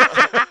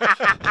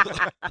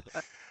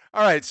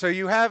 All right, so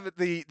you have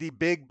the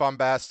big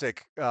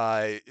bombastic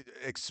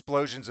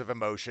explosions of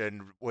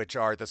emotion, which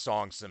are the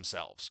songs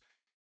themselves.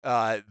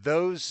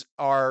 Those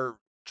are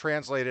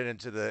translated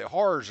into the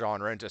horror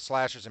genre, into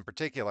slashers in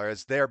particular,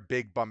 as their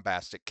big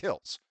bombastic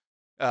kills.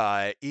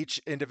 Each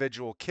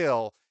individual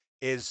kill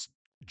is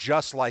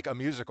just like a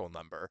musical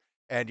number,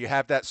 and you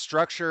have that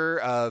structure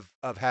of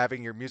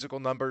having your musical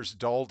numbers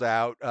doled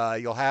out.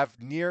 You'll have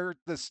near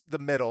the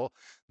middle,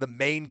 the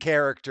main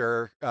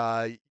character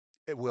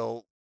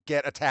will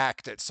get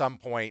attacked at some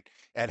point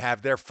and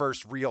have their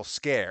first real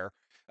scare.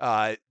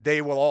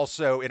 They will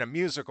also, in a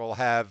musical,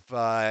 have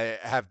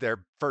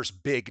their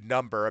first big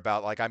number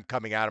about like I'm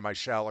coming out of my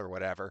shell or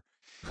whatever.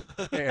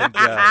 And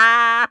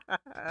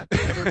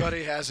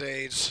Everybody has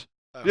AIDS.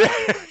 We'll Yeah.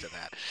 get back to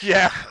that.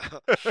 yeah.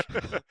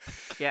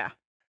 Yeah.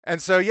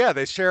 And so yeah,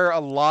 they share a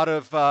lot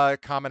of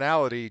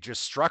commonality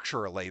just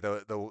structurally,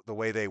 the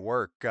way they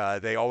work.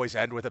 They always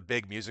end with a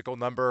big musical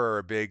number or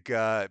a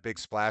big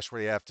splash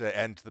where you have to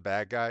end the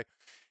bad guy.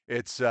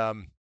 It's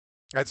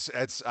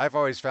I've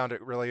always found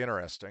it really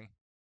interesting.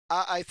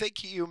 I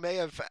think you may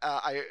have.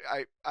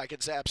 I can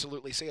say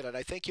absolutely see it, and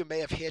I think you may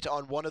have hit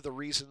on one of the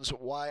reasons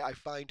why I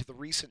find the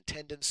recent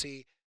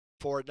tendency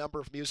for a number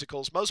of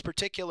musicals, most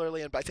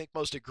particularly and I think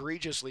most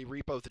egregiously,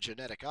 Repo the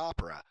Genetic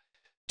Opera,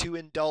 to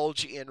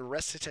indulge in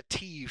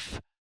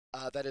recitative,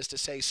 that is to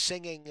say,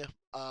 singing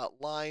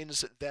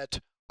lines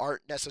that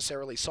aren't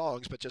necessarily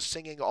songs, but just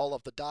singing all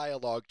of the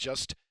dialogue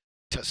just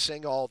to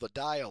sing all the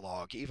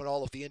dialogue, even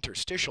all of the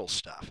interstitial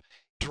stuff,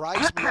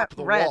 drives me up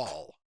the Rent.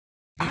 wall.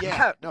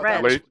 Yeah, no,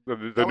 Rent.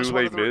 the that was new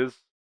one Les of the- Mis.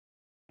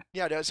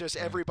 Yeah, there's just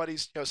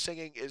everybody's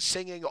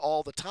singing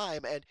all the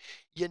time, and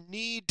you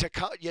need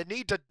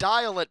to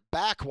dial it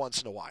back once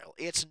in a while.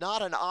 It's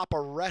not an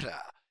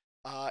operetta.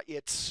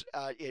 It's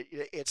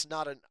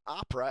not an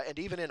opera, and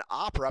even in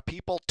opera,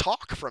 people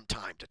talk from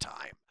time to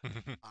time.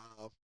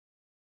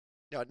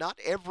 Not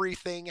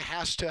everything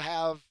has to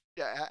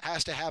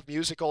have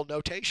musical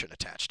notation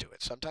attached to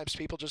it. Sometimes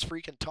people just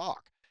freaking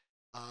talk.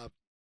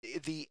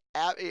 The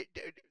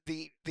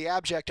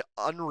abject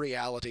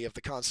unreality of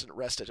the constant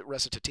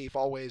recitative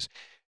always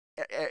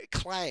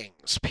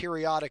clangs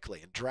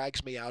periodically and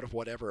drags me out of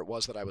whatever it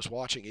was that I was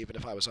watching, even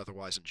if I was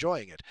otherwise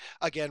enjoying it.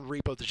 Again,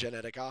 Repo the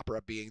Genetic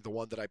Opera being the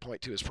one that I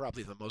point to as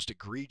probably the most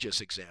egregious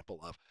example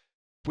of,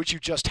 would you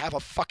just have a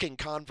fucking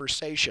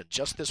conversation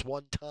just this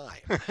one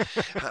time?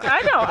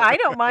 I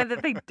don't mind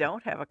that they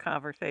don't have a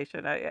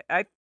conversation.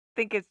 I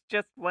think it's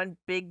just one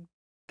big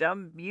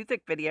dumb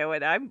music video,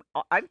 and I'm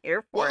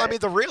here for Well, it. I mean,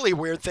 the really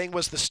weird thing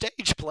was the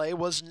stage play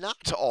was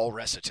not all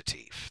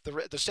recitative.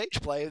 The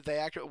stage play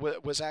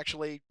was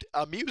actually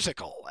a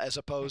musical as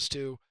opposed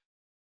to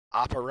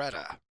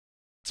operetta.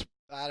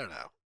 I don't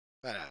know.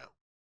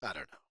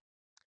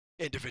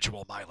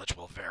 Individual mileage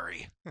will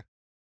vary.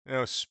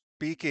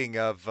 Speaking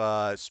of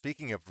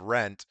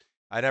Rent,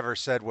 I never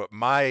said what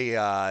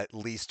my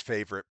least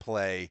favorite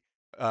play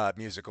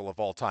musical of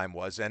all time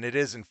was, and it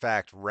is in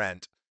fact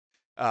Rent.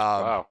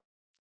 Wow.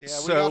 Yeah,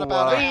 we So, got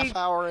about a We- half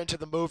hour into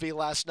the movie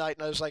last night,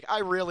 and I was like, I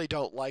really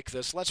don't like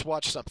this. Let's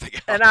watch something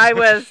else. And I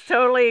was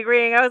totally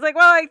agreeing. I was like,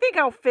 well, I think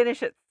I'll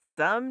finish it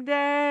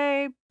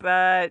someday,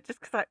 but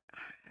just because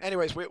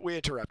Anyways, we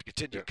interrupt.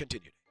 Yeah.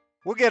 Continue.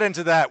 We'll get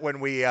into that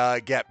when we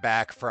get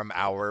back from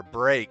our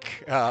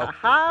break. We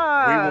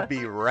aha! will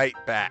be right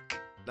back.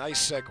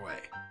 Nice segue.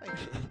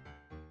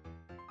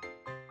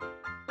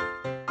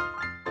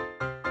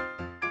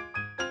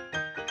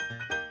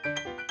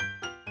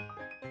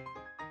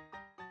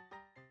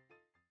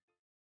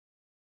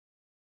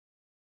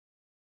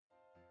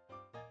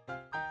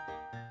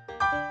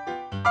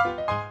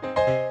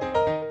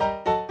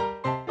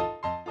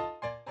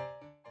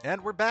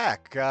 And we're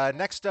back.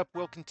 Next up,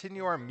 we'll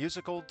continue our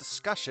musical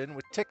discussion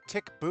with Tick,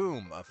 Tick,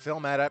 Boom, a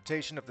film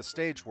adaptation of the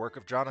stage work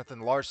of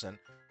Jonathan Larson,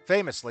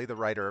 famously the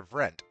writer of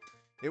Rent.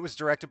 It was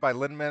directed by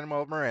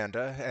Lin-Manuel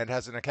Miranda and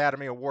has an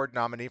Academy Award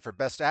nominee for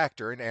Best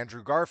Actor in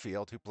Andrew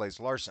Garfield, who plays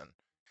Larson.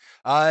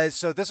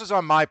 So this was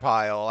on my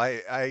pile.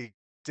 I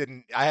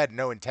had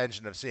no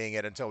intention of seeing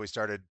it until we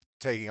started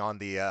taking on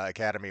the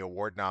Academy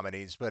Award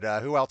nominees.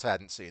 But who else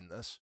hadn't seen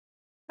this?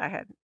 I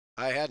hadn't.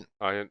 I hadn't.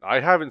 I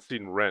haven't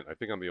seen Rent. I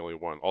think I'm the only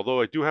one.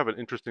 Although I do have an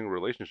interesting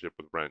relationship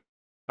with Rent.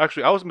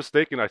 Actually, I was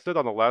mistaken. I said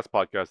on the last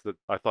podcast that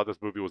I thought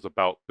this movie was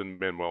about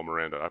Lin-Manuel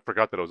Miranda. I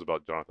forgot that it was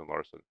about Jonathan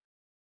Larson.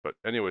 But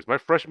anyways, my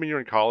freshman year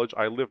in college,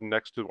 I lived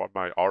next to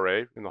my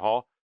RA in the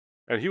hall,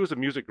 and he was a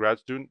music grad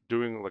student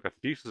doing like a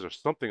thesis or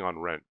something on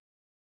Rent.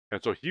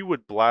 And so he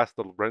would blast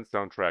the Rent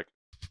soundtrack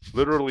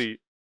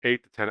literally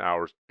 8 to 10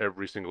 hours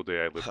every single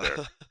day I lived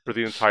there. For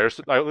the entire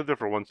I lived there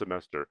for one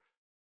semester.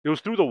 It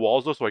was through the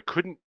walls though, so I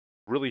couldn't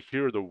really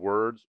hear the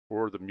words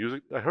or the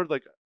music. I heard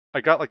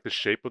I got like the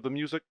shape of the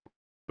music,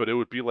 but it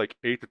would be like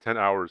 8 to 10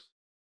 hours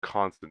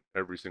constant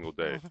every single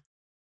day.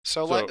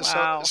 So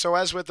Wow. so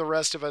as with the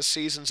rest of us,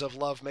 Seasons of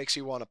Love makes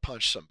you want to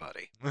punch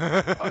somebody.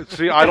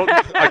 See,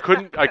 I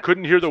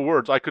couldn't hear the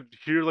words. I could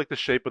hear like the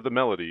shape of the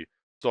melody,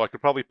 so I could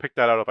probably pick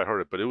that out if I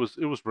heard it. But it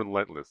was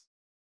relentless,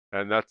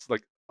 and that's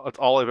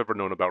all I've ever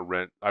known about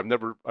Rent. I've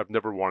never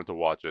wanted to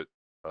watch it,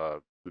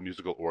 the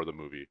musical or the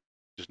movie,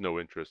 just no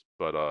interest.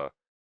 But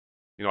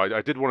you know,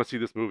 I did want to see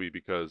this movie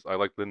because I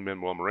like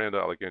Lin-Manuel Miranda,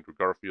 I like Andrew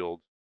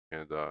Garfield,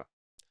 and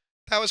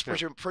That was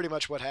pretty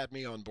much what had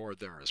me on board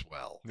there as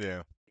well.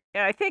 Yeah.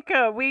 Yeah, I think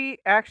we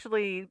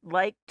actually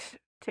liked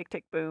Tick,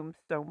 Tick, Boom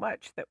so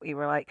much that we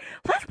were like,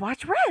 let's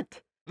watch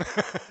Rent.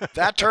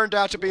 That turned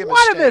out to be a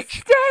What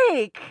mistake. a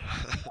mistake!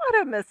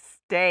 What a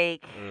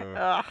mistake!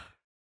 Ugh,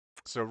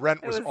 So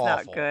Rent it was was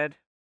awful. not good.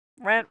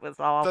 Rent was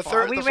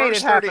awful. We The made it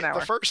first half 30 an hour.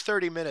 the first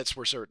 30 minutes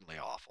were certainly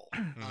awful.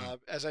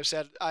 As I've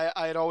said,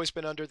 I had always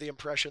been under the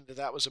impression that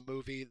that was a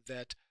movie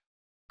that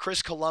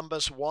Chris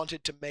Columbus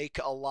wanted to make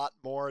a lot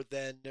more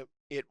than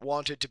it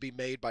wanted to be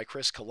made by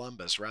Chris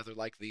Columbus, rather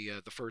like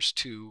the first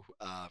two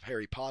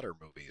Harry Potter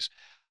movies.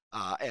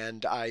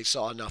 And I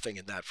saw nothing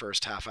in that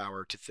first half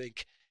hour to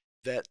think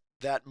that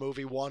that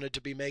movie wanted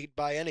to be made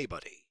by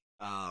anybody.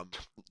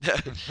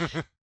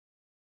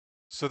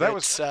 So that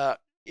was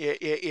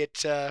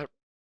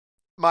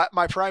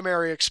my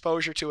primary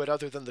exposure to it,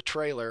 other than the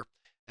trailer.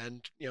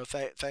 And, you know,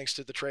 thanks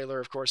to the trailer,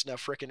 of course, now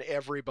frickin'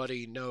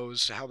 everybody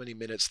knows how many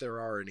minutes there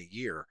are in a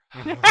year.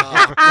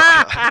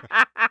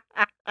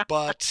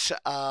 But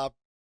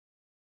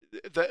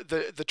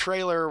the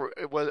trailer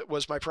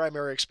was my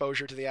primary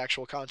exposure to the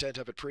actual content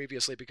of it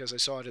previously, because I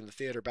saw it in the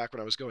theater back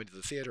when I was going to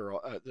the theater,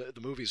 the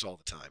movies all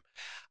the time.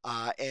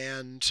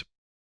 And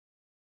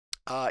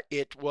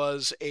it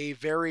was a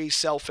very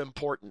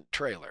self-important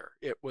trailer.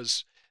 It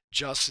was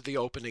just the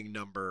opening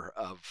number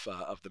of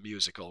the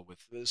musical,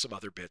 with some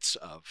other bits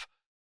of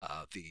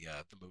the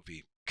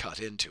movie cut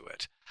into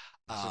it.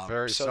 It's a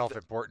very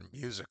self-important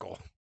musical.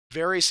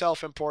 Very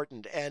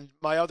self-important. And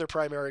my other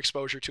primary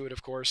exposure to it,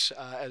 of course,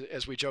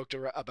 as we joked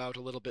about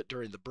a little bit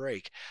during the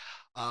break,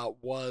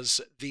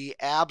 was the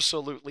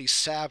absolutely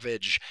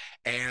savage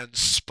and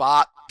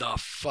spot the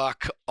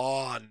fuck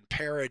on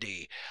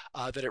parody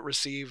that it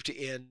received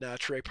in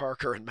Trey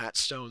Parker and Matt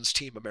Stone's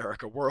Team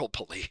America World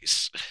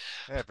Police.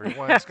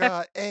 Everyone's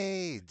got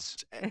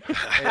AIDS.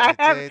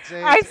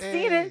 I've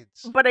seen it,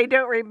 but I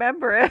don't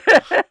remember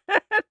it.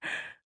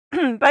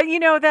 But you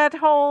know, that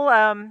whole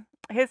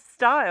his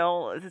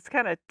style is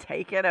kind of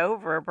taken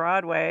over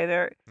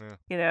Broadway.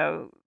 You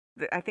know,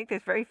 I think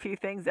there's very few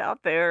things out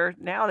there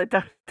now that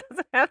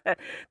doesn't have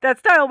that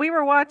style. We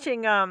were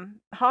watching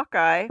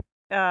Hawkeye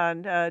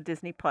on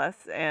Disney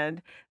Plus,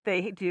 and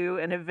they do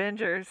an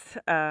Avengers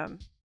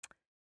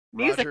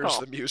musical. Rogers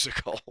the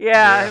musical.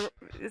 Yeah,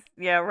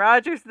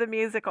 Rogers the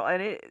musical,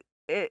 and it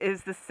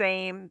is the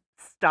same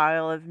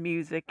style of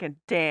music and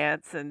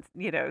dance, and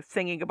you know,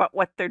 singing about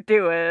what they're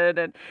doing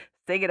and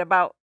singing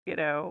about you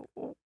know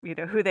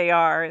who they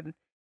are and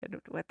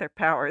what their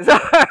powers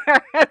are.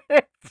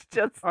 It's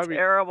just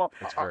terrible.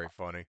 It's very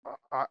funny.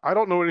 I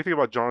don't know anything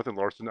about Jonathan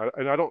Larson,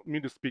 and I don't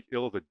mean to speak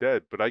ill of the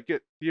dead, but I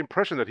get the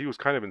impression that he was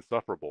kind of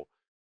insufferable.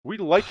 We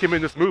like him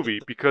in this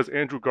movie because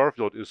Andrew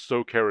Garfield is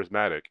so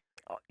charismatic.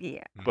 Oh,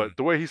 yeah. But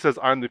the way he says,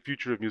 "I'm the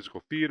future of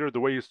musical theater," the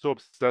way he's so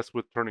obsessed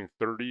with turning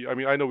 30. I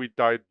mean, I know he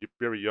died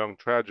very young,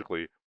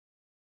 tragically.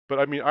 But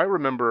I mean, I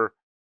remember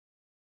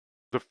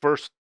the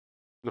first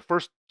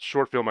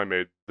short film I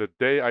made, the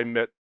day I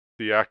met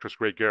the actress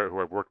Grey Garrett, who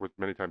I've worked with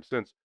many times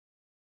since.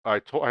 I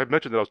had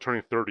mentioned that I was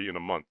turning 30 in a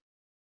month.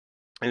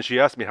 And she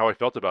asked me how I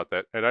felt about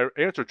that. And I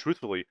answered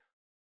truthfully,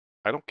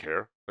 I don't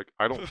care. Like,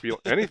 I don't feel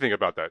anything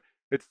about that.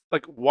 It's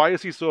like, why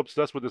is he so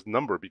obsessed with this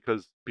number?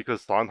 Because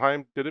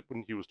Sondheim did it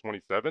when he was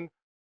 27?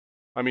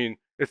 I mean,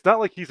 it's not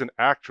like he's an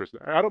actress.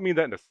 I don't mean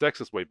that in a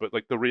sexist way, but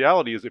like the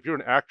reality is if you're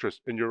an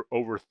actress and you're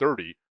over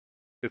 30,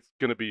 it's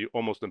going to be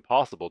almost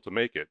impossible to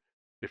make it.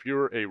 If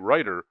you're a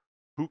writer,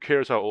 who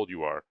cares how old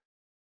you are?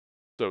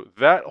 So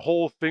that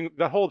whole thing,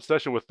 that whole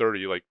obsession with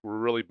 30, like,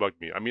 really bugged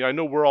me. I mean, I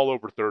know we're all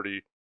over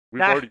 30.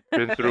 We've already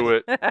been through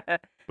it,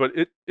 but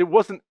it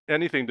wasn't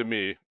anything to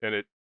me, and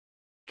it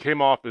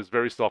came off as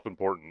very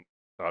self-important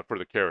for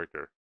the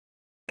character.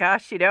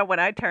 Gosh,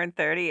 when I turned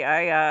 30,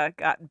 I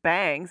got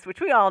bangs,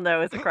 which we all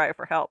know is a cry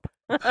for help.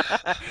 but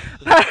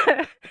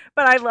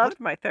I loved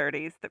my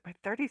 30s. My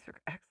 30s were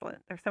excellent.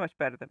 They're so much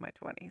better than my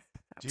 20s.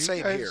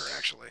 Same here,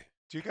 actually.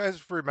 Do you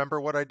guys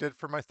remember what I did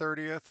for my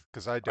 30th?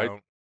 Because I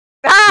don't.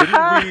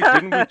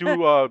 Didn't we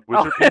do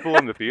Wizard People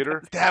in the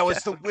theater? That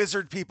was the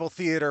Wizard People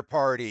theater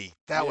party.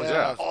 That was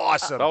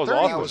awesome. That was 30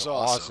 awesome. was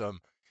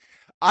awesome.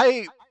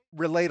 I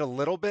relate a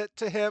little bit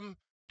to him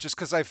just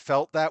because I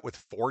felt that with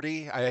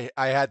 40. I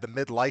had the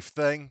midlife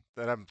thing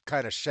that I'm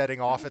kind of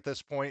shedding off at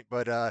this point,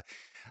 but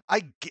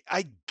I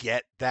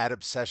get that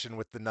obsession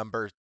with the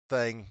number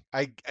thing.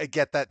 I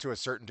get that to a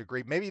certain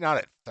degree. Maybe not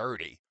at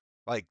 30.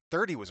 Like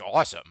 30 was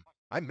awesome.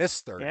 I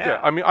miss 30. Yeah,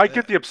 I mean, I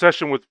get the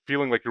obsession with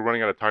feeling like you're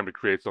running out of time to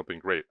create something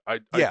great. I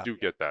do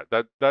get that.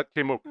 That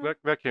came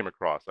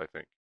across, I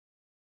think.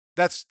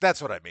 That's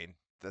what I mean.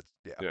 That's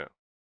Yeah.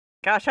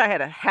 Gosh, I had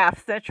a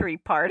half-century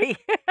party.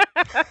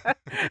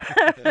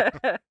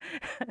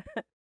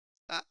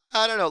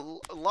 I don't know.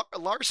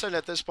 Larson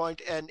at this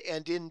point, and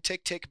in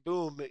Tick Tick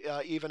Boom,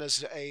 even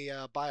as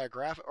a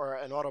biograph or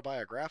an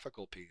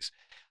autobiographical piece,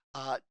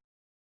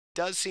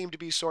 does seem to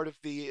be sort of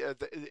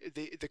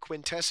the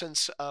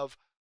quintessence of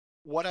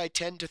what I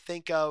tend to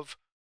think of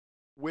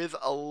with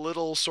a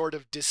little sort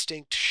of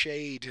distinct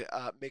shade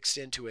mixed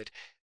into it.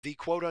 The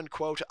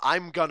quote-unquote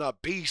 "I'm gonna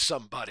be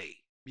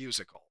somebody"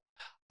 musical.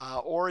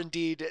 Or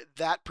indeed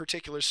that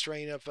particular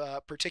strain of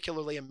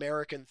particularly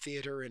American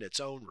theater in its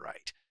own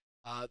right.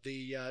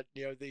 The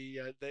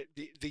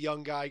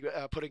young guy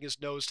putting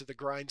his nose to the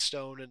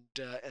grindstone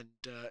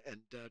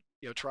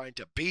and trying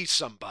to be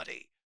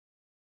somebody,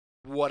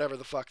 whatever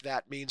the fuck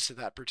that means to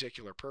that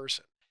particular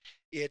person.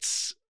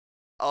 It's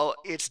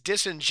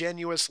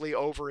disingenuously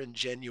over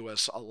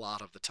ingenuous a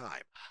lot of the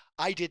time.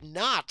 I did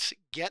not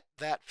get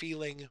that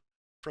feeling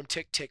from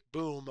Tick Tick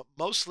Boom,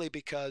 mostly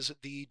because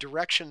the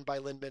direction by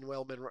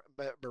Lin-Manuel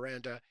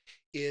Miranda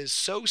is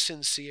so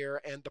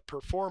sincere and the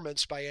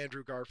performance by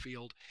Andrew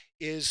Garfield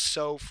is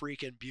so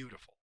freaking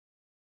beautiful.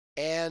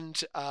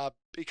 And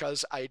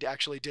because I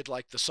actually did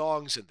like the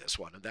songs in this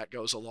one, and that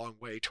goes a long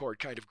way toward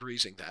kind of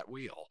greasing that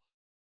wheel.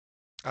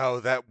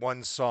 Oh, that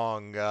one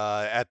song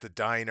at the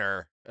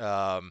diner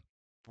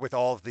with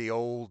all of the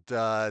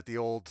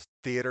old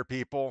theater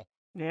people.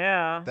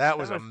 Yeah, that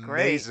was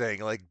amazing.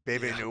 Great. Like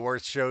Bebe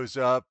Neuwirth shows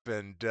up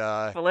and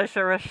Felicia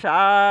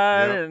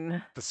Rashad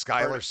and the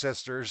Schuyler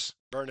sisters,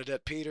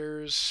 Bernadette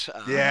Peters.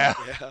 Yeah,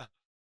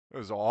 it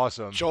was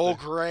awesome. Joel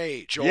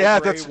Grey. Gray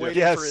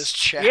waiting for his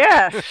check.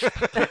 Yes.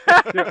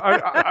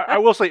 I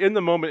will say, in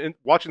the moment,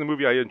 watching the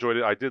movie, I enjoyed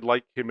it. I did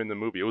like him in the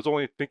movie. It was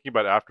only thinking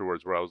about it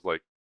afterwards where I was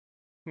like,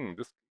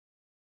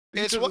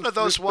 It's one of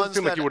those ones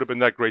that like he would have been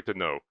that great to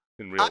know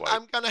in real life.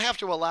 I'm gonna have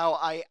to allow.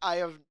 I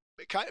have,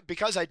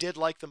 because I did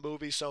like the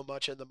movie so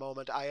much in the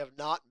moment, I have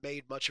not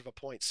made much of a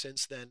point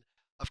since then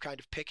of kind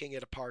of picking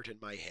it apart in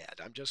my head.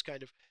 I'm just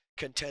kind of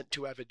content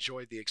to have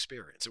enjoyed the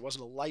experience. It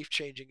wasn't a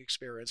life-changing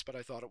experience, but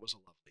I thought it was a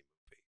lovely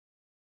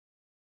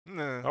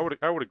movie. No.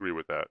 I would agree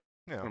with that.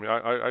 Yeah. I mean,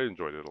 I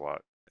enjoyed it a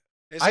lot.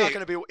 It's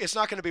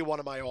not going to be one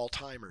of my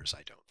all-timers,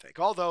 I don't think.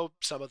 Although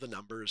some of the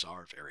numbers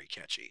are very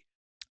catchy.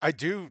 I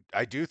do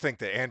think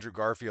that Andrew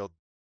Garfield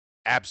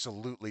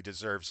absolutely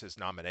deserves his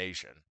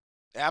nomination.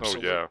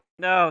 Absolutely. Oh, yeah.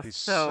 No, he's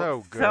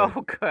so good.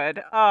 So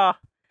good. Oh.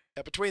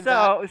 Yeah, between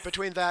that,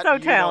 so and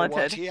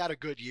talented. He had a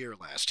good year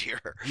last year.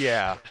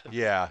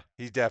 Yeah,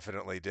 he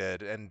definitely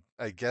did. And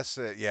I guess,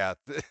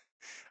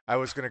 I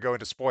was going to go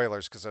into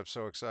spoilers because I'm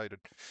so excited.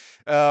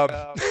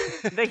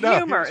 The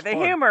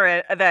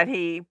humor that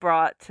he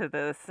brought to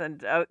this,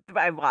 and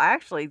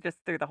actually just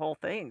through the whole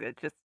thing,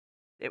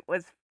 it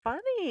was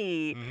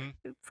funny. Mm-hmm.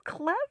 It's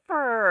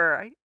clever.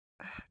 I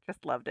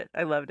just loved it.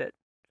 I loved it.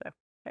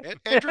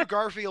 Andrew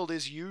Garfield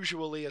is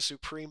usually a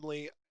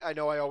supremely, I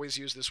know I always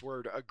use this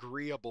word,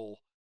 agreeable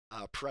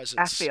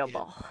presence.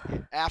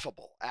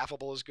 Affable.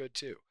 Affable is good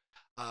too.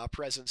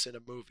 Presence in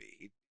a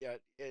movie.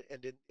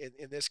 And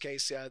in this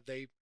case,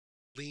 they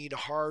lean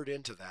hard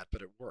into that,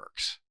 but it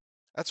works.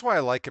 That's why I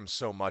like him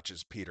so much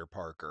as Peter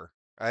Parker.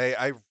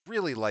 I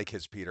really like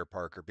his Peter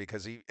Parker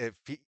because he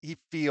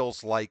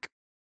feels like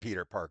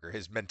Peter Parker.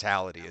 His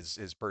mentality,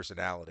 his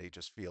personality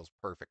just feels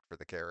perfect for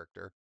the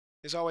character.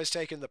 He's always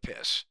taking the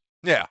piss.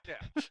 Yeah.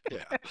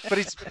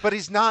 But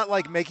he's not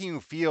like making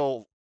you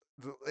feel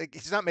like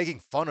he's not making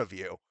fun of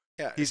you.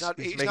 Yeah, he's not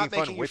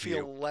making you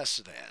feel less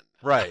than.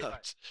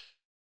 Right.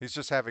 He's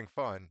just having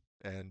fun,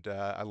 and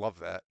I love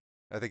that.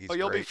 I think he's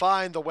you'll great. be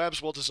fine. The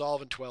webs will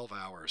dissolve in 12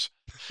 hours.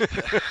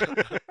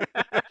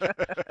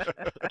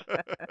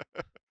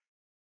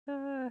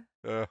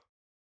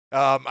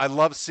 I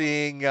love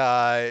seeing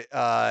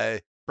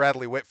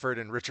Bradley Whitford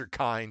and Richard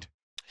Kind.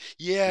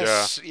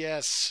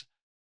 Yes.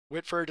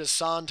 Whitford is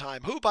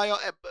Sondheim, who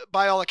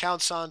by all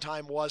accounts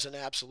Sondheim was an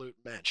absolute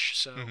mensch.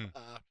 So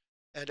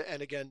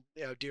And again,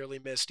 dearly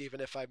missed.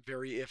 Even if I'm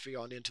very iffy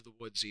on Into the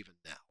Woods even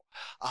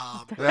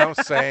now. No,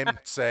 same.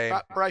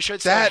 Or I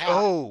should say That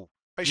half.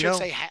 I you should know,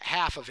 say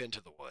half of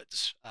Into the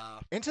Woods.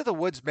 Into the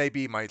Woods may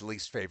be my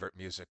least favorite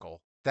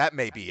musical. That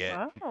may be it.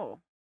 Oh,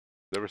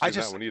 Never I seen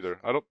that just one either.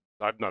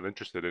 I'm not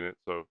interested in it.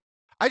 So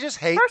I just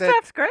hate first that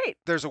half's great.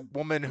 there's a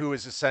woman who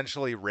is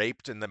essentially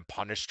raped and then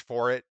punished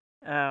for it.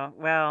 Oh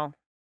well.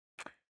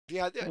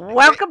 Yeah.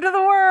 Welcome to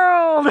the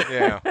world.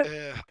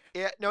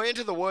 Yeah. No,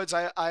 Into the Woods.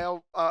 I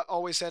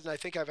always said, and I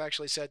think I've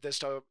actually said this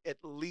to at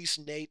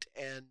least Nate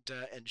and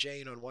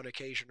Jane on one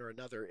occasion or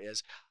another,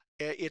 is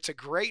it's a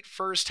great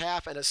first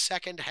half and a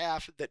second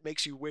half that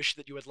makes you wish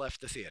that you had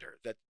left the theater,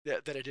 that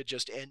it had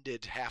just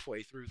ended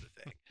halfway through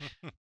the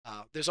thing.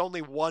 There's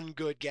only one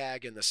good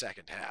gag in the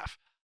second half,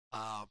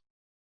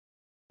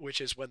 which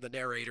is when the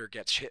narrator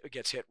gets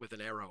hit with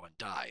an arrow and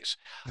dies,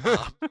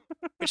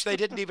 which they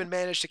didn't even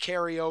manage to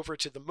carry over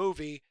to the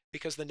movie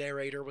because the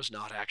narrator was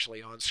not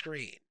actually on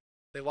screen.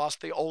 They lost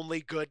the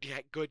only good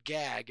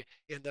gag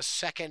in the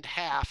second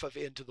half of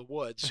Into the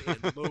Woods in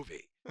the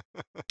movie.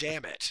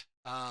 Damn it.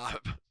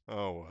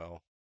 Oh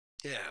well.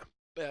 Yeah.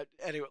 But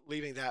anyway,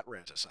 leaving that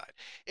rant aside,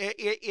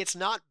 it's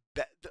not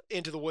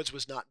Into the Woods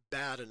was not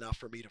bad enough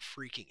for me to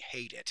freaking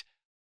hate it.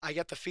 I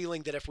get the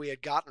feeling that if we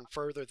had gotten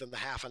further than the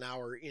half an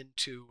hour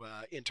into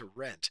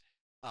Rent,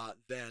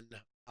 then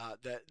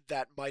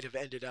that might have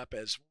ended up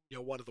as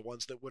one of the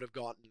ones that would have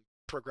gotten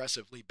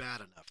progressively bad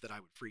enough that I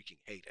would freaking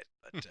hate it.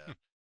 But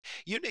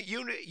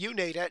you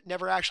Nate,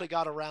 never actually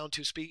got around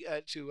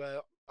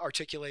to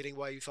articulating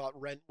why you thought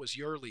Rent was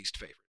your least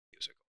favorite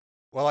musical.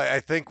 Well, I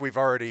think we've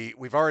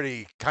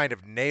already kind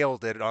of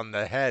nailed it on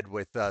the head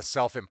with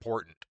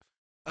self-important.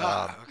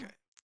 Okay.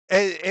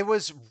 It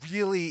was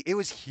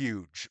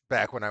huge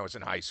back when I was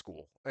in high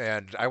school,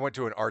 and I went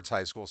to an arts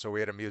high school, so we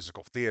had a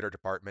musical theater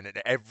department,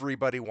 and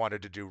everybody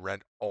wanted to do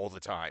Rent all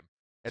the time,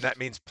 and that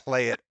means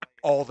play it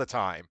all the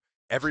time.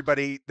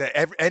 Any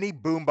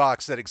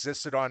boombox that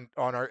existed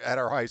at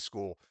our high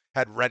school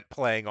had Rent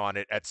playing on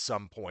it at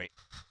some point.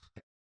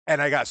 And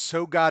I got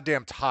so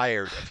goddamn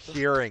tired of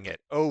hearing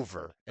it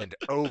over and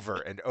over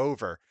and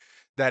over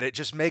that it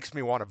just makes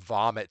me want to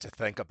vomit to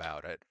think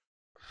about it.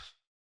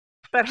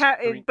 But I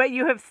mean, but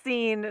you have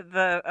seen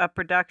a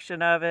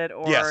production of it,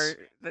 or Yes.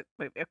 the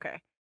movie? Okay,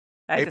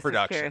 A I just was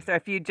production. curious. Or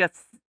if you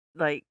just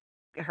like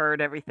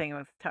heard everything and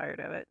was tired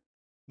of it.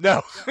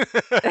 No.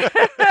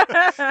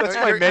 That's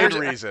my You're- main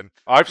you're- reason.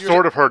 I've You're-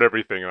 sort of heard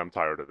everything, and I'm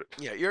tired of it.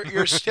 Yeah,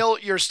 you're still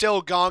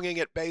gonging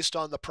it based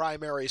on the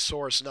primary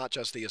source, not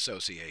just the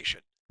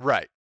association.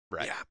 Right.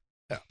 Yeah,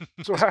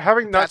 So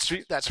having not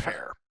seen that's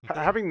fair.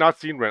 having not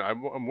seen Rent,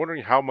 I'm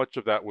wondering how much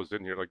of that was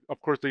in here. Like, of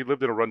course, they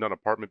lived in a rundown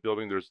apartment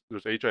building. There's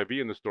HIV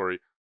in the story,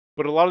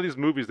 but a lot of these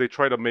movies they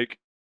try to make,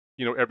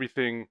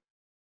 everything.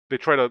 They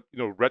try to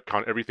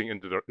retcon everything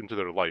into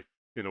their life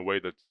in a way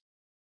that's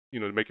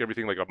to make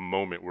everything like a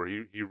moment where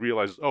he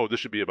realizes, oh, this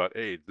should be about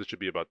AIDS. This should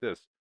be about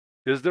this.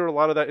 Is there a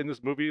lot of that in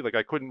this movie? Like,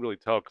 I couldn't really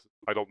tell because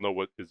I don't know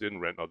what is in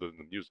Rent other than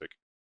the music.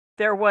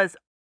 There was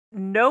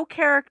no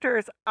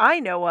characters I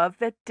know of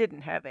that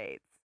didn't have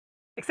AIDS,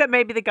 except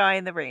maybe the guy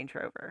in the Range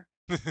Rover.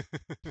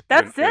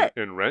 That's it.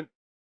 In Rent.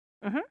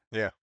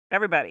 Yeah.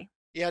 Everybody.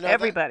 Yeah, no,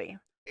 Everybody.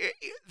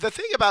 the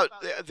thing about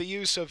the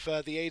use of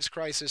the AIDS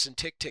crisis and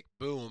Tick Tick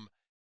Boom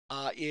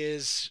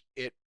is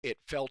it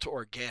felt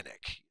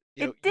organic.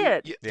 It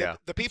did. Yeah.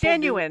 The people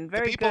Genuine, knew,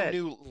 very the people good.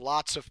 knew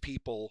lots of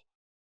people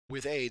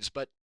with AIDS,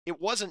 but it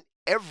wasn't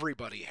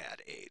everybody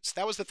had AIDS.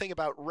 That was the thing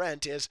about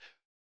Rent is,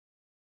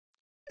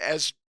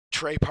 as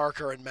Trey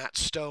Parker and Matt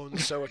Stone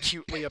so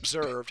acutely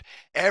observed,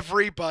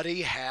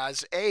 everybody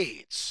has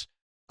AIDS.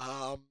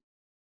 And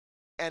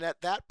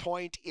at that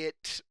point,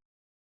 it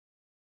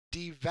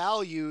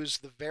devalues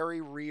the very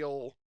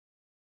real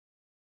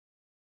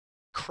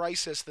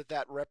crisis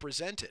that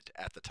represented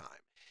at the time.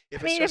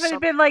 I mean, if it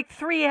had been like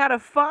 3 out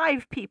of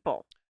 5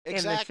 people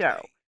in the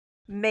show,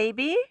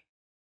 maybe.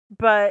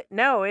 But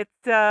no, it's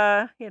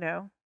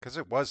Because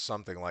it was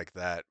something like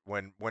that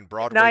when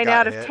Broadway 9 got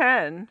out of hit,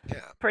 10. Yeah.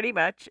 Pretty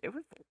much. It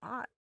was a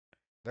lot.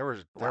 there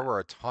were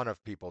a ton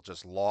of people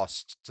just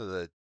lost to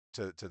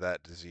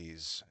that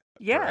disease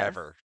Yes.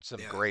 forever. Some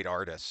Yeah. great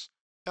artists.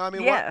 No, I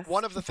mean, Yes,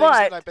 one of the things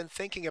that but- I've been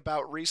thinking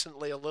about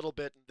recently a little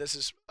bit, and this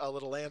is a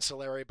little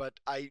ancillary, but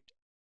I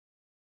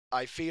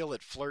feel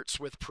it flirts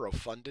with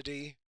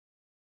profundity.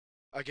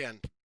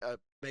 Again,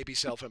 maybe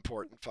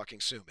self-important, fucking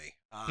sue me.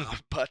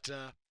 But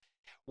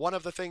one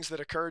of the things that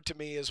occurred to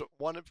me is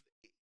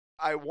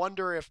I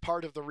wonder if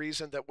part of the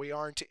reason that we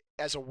aren't,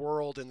 as a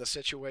world, in the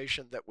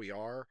situation that we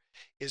are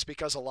is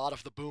because a lot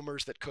of the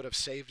boomers that could have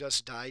saved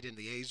us died in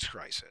the AIDS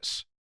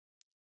crisis.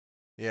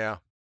 Yeah.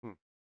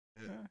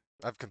 Yeah.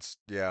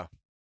 Yeah.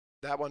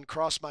 That one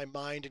crossed my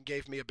mind and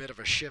gave me a bit of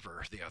a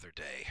shiver the other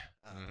day.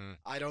 Mhm.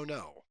 I don't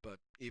know, but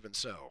even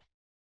so.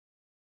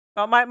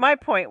 Well, my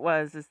point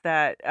is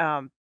that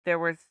there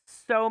were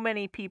so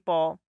many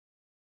people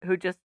who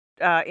just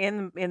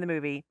in the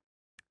movie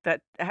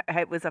that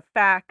it was a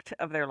fact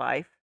of their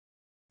life.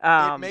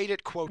 It made it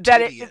that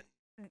quotidian.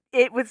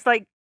 it was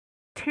like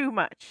too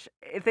much.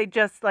 If they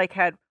just like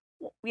had,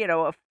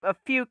 a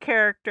few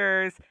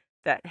characters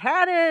that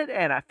had it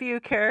and a few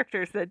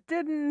characters that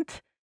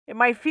didn't, it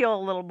might feel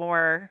a little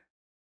more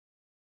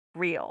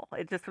real.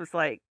 It just was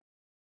like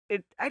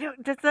it. I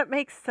don't. Does that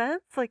make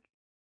sense? Like,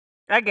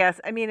 I guess.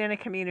 I mean, in a Yeah,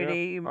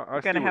 community, you're I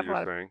see gonna what have a you're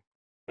lot of. saying.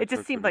 It Makes just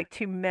sense to seemed me. like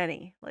too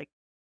many. Like,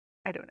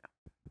 I don't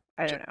know.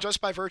 I don't know.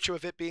 Just by virtue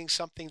of it being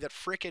something that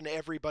frickin'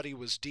 everybody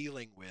was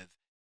dealing with,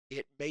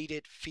 it made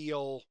it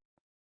feel.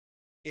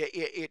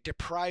 It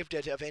deprived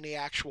it of any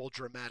actual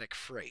dramatic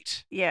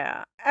freight.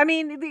 Yeah. I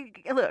mean,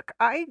 look,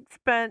 I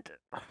spent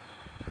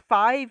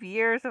 5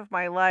 years of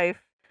my life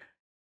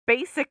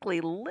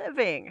basically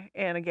living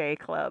in a gay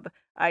club.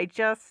 I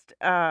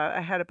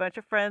had a bunch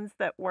of friends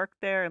that worked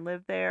there and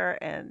lived there,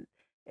 and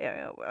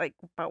like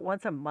about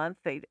once a month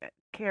they'd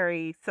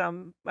carry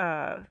some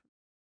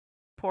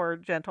poor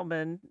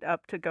gentleman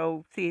up to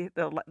go see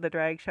the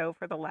drag show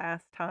for the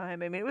last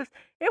time. I mean,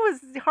 it was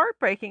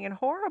heartbreaking and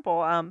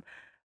horrible.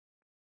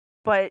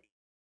 But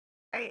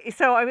I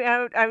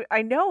mean,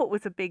 I know it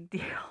was a big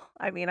deal.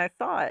 I mean, I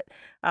saw it.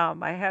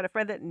 I had a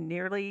friend that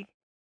nearly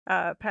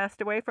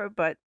passed away from,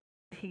 but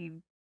he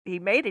he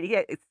made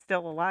it. It's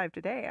still alive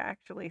today,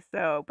 actually.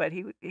 So, but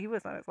he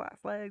was on his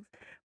last legs,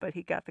 but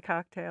he got the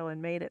cocktail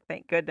and made it.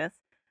 Thank goodness.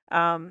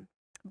 Um,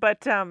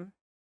 but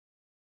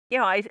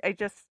I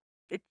just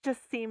it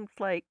just seemed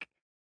like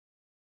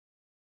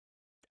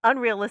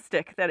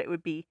unrealistic that it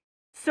would be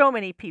so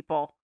many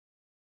people.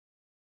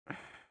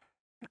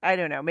 I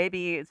don't know.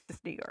 Maybe it's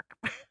just New York.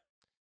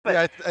 But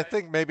Yeah, I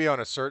think maybe on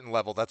a certain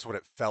level, that's what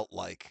it felt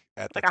like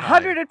at the like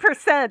time.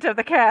 100% of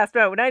the cast.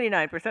 No,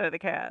 99% of the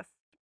cast.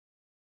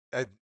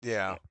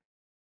 Yeah.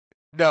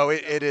 No,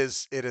 it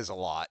is a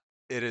lot.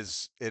 It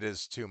is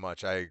too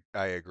much. I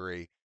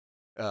agree.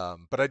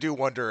 But I do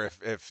wonder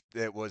if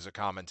it was a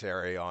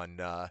commentary on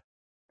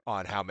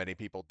how many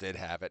people did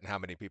have it and how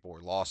many people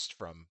were lost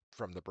from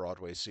the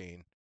Broadway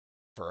scene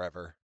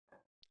forever.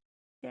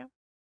 Yeah.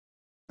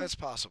 That's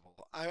possible.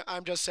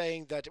 I'm just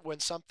saying that when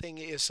something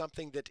is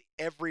something that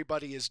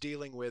everybody is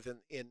dealing with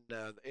in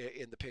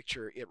the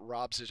picture, it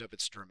robs it of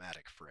its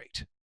dramatic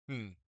freight.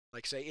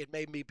 Like say, it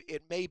may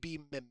be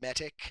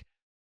mimetic,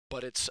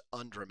 but it's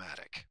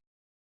undramatic.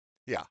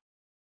 Yeah.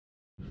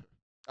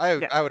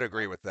 Yeah. I would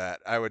agree with that.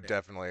 I would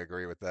definitely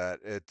agree with that.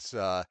 It's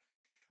I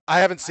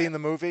haven't seen the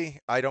movie.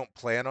 I don't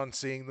plan on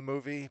seeing the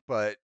movie,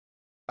 but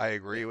I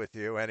agree with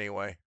you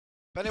anyway.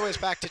 But anyways,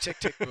 back to Tick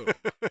Tick Boom.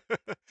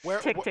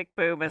 Tick Tick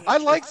Boom is. I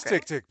liked great.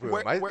 Tick Tick Boom.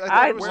 Where- I where- thought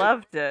I it was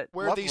loved it.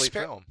 Where lovely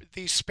film.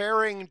 the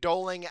sparing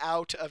doling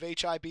out of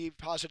HIV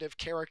positive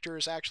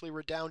characters actually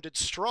redounded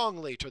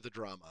strongly to the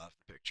drama of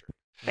the picture.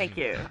 Thank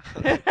you.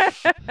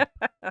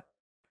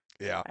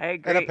 Yeah. I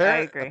agree. And I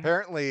agree.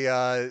 apparently,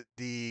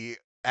 the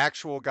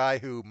actual guy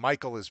who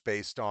Michael is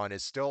based on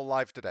is still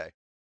alive today.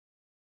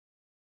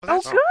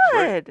 Oh,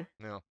 good.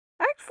 Yeah.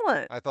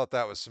 Excellent. I thought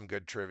that was some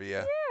good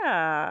trivia.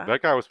 Yeah.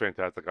 That guy was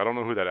fantastic. I don't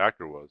know who that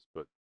actor was,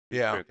 but he's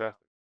Yeah.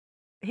 fantastic.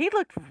 He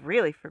looked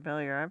really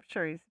familiar. I'm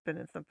sure he's been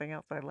in something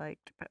else I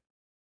liked, but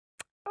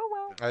oh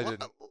well. I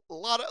didn't. A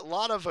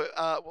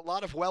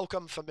lot of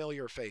welcome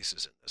familiar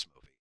faces in this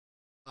movie.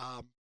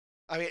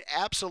 I mean,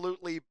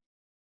 absolutely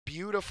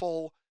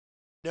beautiful,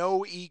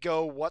 no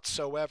ego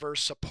whatsoever,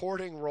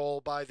 supporting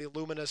role by the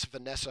luminous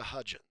Vanessa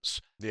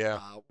Hudgens. Yeah.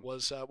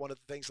 Was one of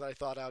the things that I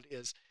thought out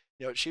is,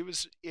 she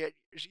was.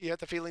 You had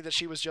the feeling that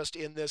she was just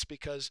in this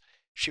because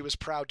she was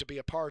proud to be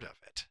a part of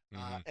it.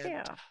 And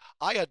Yeah.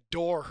 I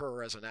adore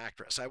her as an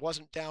actress. I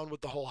wasn't down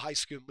with the whole High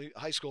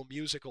School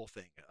Musical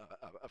thing,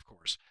 of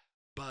course,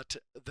 but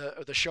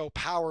the show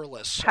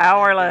Powerless on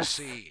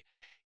NBC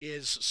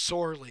is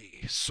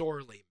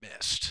sorely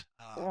missed.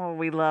 Oh,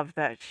 we loved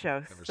that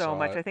show Never so saw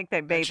much. it. I think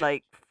they made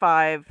like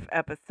 5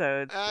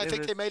 episodes. I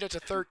think they was- made it to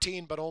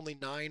 13, but only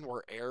 9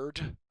 were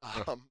aired.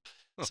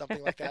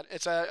 Something like that.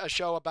 It's a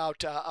show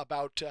about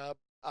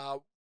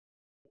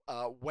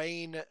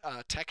Wayne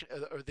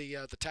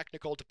the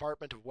technical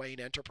department of Wayne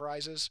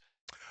Enterprises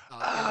in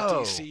the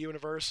DC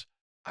universe.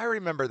 I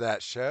remember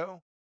that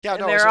show. Yeah,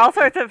 and there are all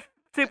sorts of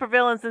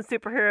supervillains and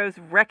superheroes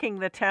wrecking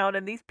the town,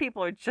 and these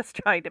people are just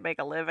trying to make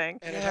a living.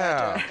 And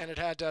Yeah. it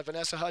had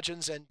Vanessa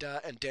Hudgens and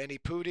Danny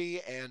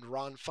Pudi and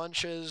Ron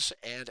Funches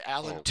and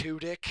Alan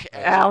Tudyk.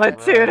 Alan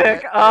Right.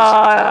 Tudyk,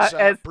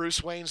 as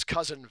Bruce Wayne's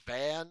cousin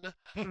Van.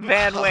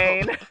 Van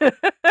Wayne.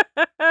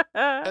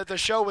 The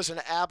show was an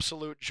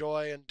absolute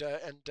joy, and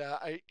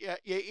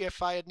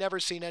if I had never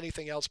seen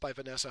anything else by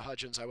Vanessa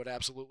Hudgens, I would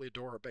absolutely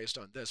adore her based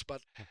on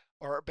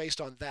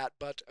that.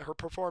 But her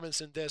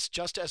performance in this,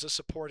 just as a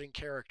supporting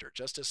character,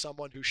 just as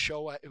someone who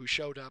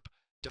showed up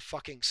to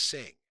fucking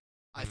sing,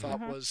 I thought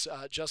was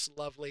just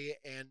lovely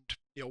and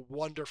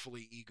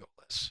wonderfully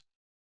egoless.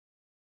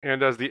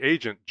 And as the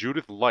agent,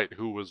 Judith Light,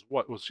 who was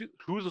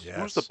who's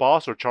Yes. the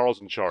boss or Charles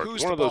in charge?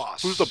 Who's One the of those.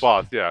 boss? Who's the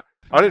boss? Yeah,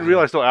 I didn't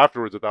realize till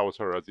afterwards that was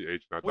her as the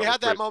agent. I thought We it was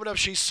had that great. moment of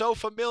she's so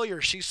familiar.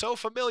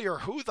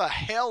 Who the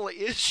hell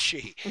is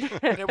she?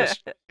 And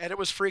it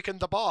was freaking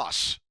the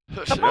boss.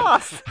 The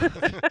boss.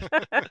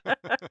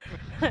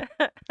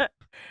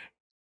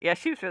 Yeah,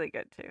 she was really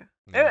good too.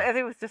 Yeah.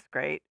 It was just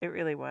great. It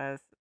really was.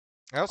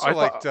 I also I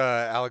liked thought,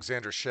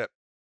 Alexandra Shipp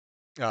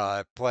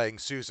playing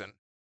Susan.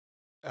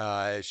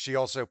 She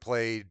also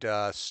played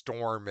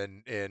Storm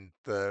in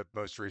the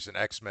most recent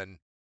X-Men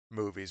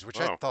movies, which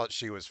I oh, thought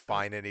she was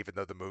fine in, even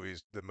though the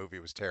movie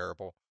was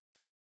terrible.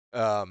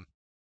 Um,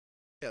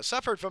 Yeah,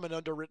 suffered from an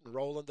underwritten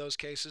role in those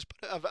cases,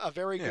 but a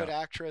very good yeah,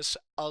 actress,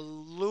 a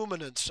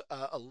luminous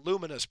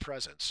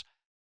presence.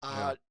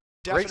 yeah,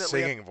 great Definitely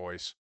a singing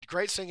voice.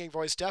 great singing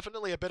voice.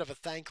 Definitely a bit of a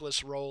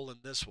thankless role in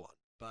this one,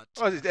 but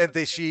Well,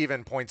 and she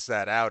even points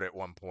that out at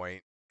one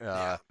point.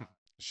 yeah.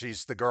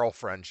 She's the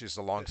girlfriend. She's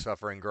the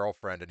long-suffering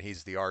girlfriend, and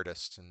he's the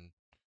artist. And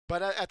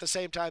But at the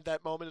same time,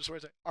 that moment is where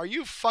it's like, are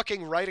you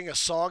fucking writing a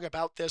song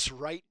about this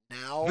right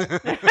now?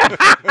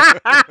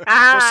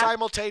 Was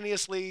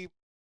simultaneously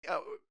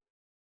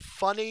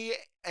funny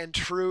and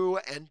true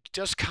and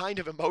just kind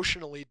of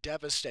emotionally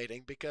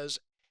devastating, because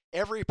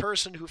every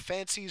person who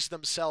fancies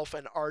themselves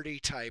an arty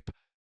type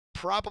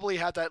probably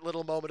had that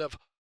little moment of,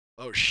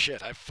 oh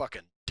shit, I've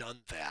fucking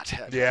done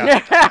that. Yeah.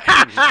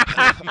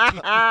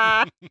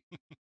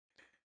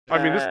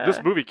 I mean, this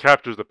movie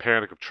captures the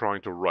panic of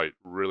trying to write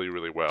really,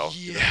 really well.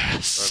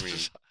 Yes. I mean,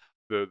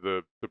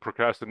 the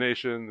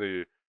procrastination,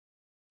 the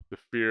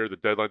fear, the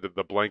deadline,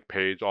 the blank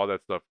page, all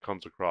that stuff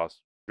comes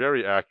across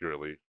very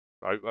accurately.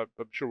 I'm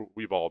sure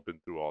we've all been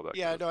through all that.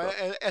 Yeah, kind of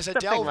stuff. as a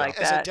Something like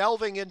as a that.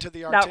 delving into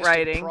the Not artistic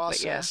writing, but yeah.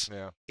 process,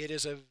 Yeah. it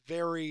is a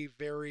very,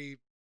 very,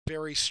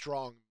 very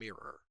strong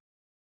mirror.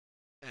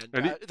 And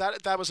And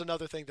that was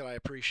another thing that I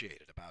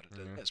appreciated about it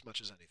Mhm. as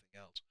much as anything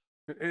else.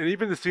 And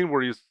even the scene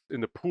where he's in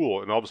the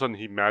pool and all of a sudden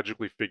he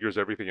magically figures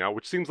everything out,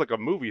 which seems like a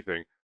movie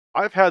thing.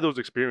 I've had those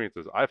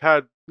experiences. I've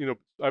had,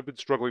 I've been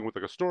struggling with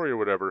like a story or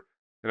whatever,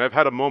 and I've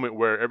had a moment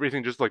where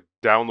everything just like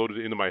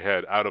downloaded into my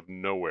head out of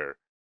nowhere.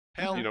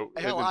 Hell, And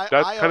hell, that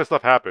kind of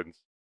stuff happens.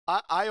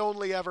 I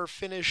only ever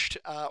finished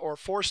or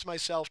forced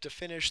myself to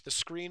finish the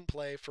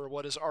screenplay for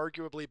what is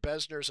arguably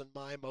Besner's and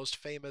my most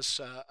famous,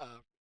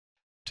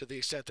 to the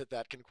extent that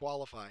that can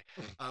qualify,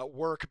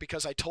 work,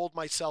 because I told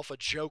myself a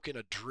joke in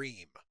a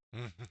dream.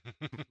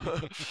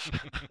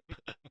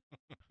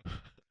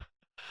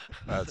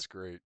 That's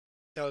great.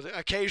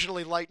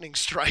 Occasionally lightning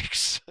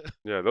strikes.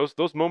 Yeah,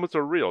 those moments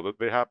are real. That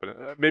they happen.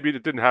 Maybe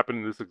it didn't happen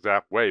in this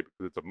exact way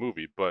because it's a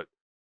movie, but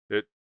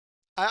it.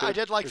 I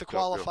did like the it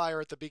felt real.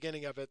 qualifier at the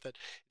beginning of it that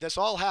this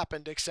all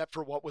happened except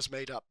for what was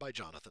made up by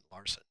Jonathan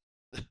Larson.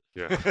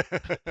 Yeah.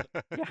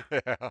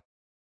 Yeah.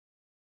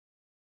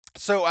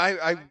 So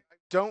I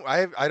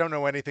don't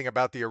know anything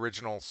about the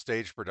original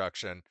stage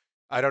production.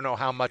 I don't know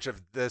how much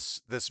of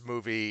this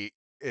movie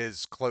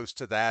is close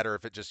to that, or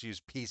if it just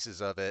used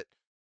pieces of it.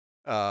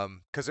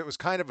 Because it was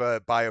kind of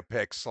a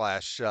biopic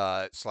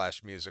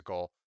slash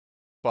musical,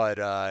 but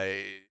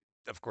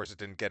of course it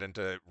didn't get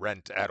into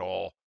Rent at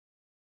all,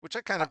 which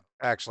I kind of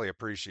actually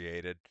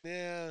appreciated.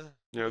 Yeah.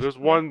 Yeah, there's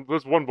one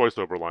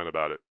voiceover line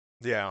about it.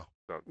 Yeah,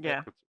 So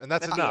Yeah. and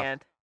that's At the enough.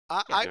 end.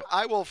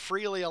 I will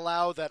freely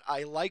allow that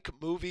I like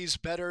movies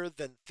better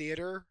than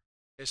theater,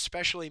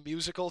 especially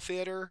musical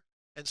theater.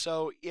 And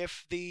so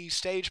if the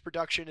stage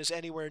production is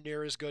anywhere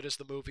near as good as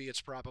the movie,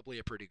 it's probably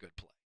a pretty good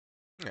play.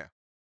 Yeah.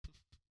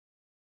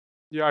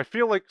 Yeah, I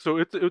feel like so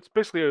it's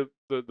basically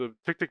the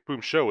Tick Tick Boom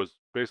show is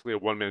basically a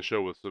one-man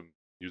show with some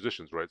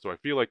musicians, right? So I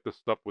feel like the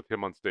stuff with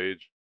him on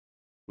stage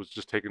was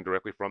just taken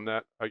directly from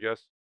that, I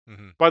guess.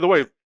 Hmm. By the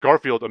way,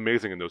 Garfield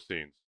amazing in those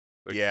scenes.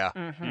 Like, Yeah,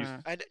 he's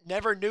I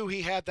never knew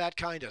he had that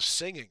kind of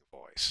singing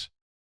voice.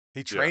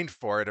 he trained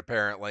for it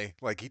apparently.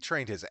 Like he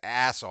trained his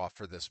ass off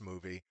for this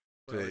movie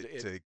Well,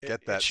 to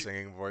get that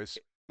singing voice.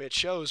 It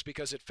shows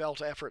because it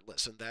felt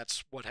effortless, and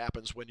that's what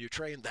happens when you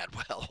train that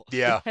well.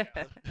 Yeah,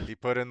 he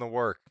put in the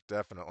work,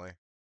 definitely.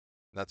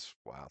 That's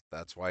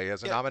why he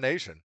has a Yeah.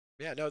 nomination.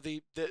 Yeah, no,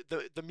 the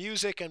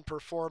music and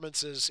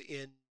performances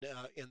in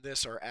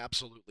this are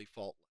absolutely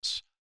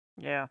faultless.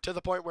 Yeah. To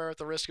the point where, at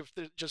the risk of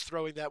just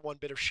throwing that one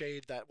bit of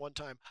shade that one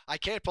time, I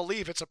can't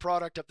believe it's a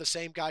product of the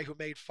same guy who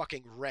made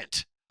fucking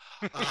Rent.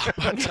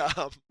 But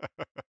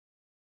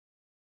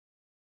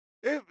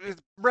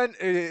Rent,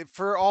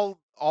 for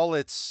all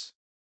its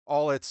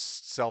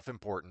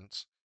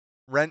self-importance,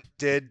 Rent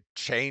did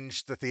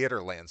change the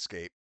theater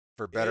landscape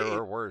for better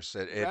or worse.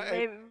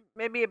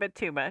 Maybe a bit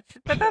too much,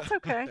 but that's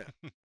okay.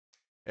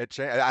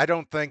 I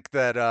don't think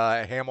that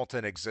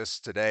Hamilton exists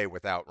today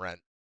without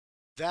Rent.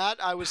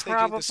 that I was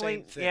thinking the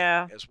same Probably, thing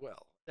yeah. as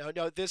well.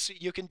 No, this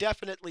you can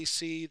definitely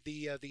see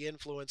the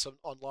influence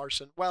on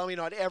Larson. Well, I mean,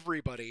 not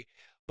everybody,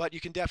 but you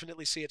can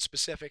definitely see it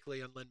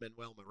specifically on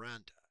Lin-Manuel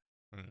Miranda.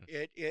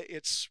 Mhm.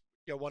 It's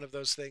one of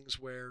those things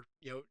where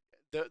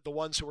the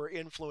ones who are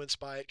influenced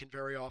by it can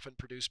very often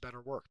produce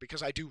better work,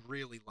 because I do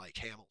really like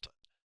Hamilton.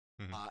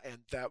 Mhm.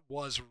 And that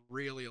was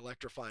really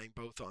electrifying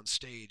both on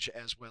stage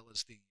as well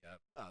as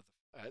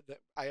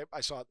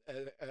I saw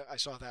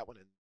that one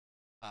in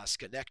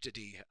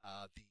Schenectady,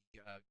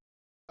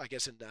 I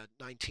guess in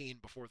 19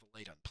 before the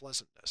late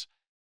unpleasantness,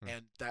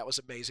 and that was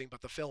amazing.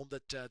 But the film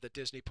that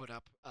Disney put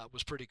up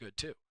was pretty good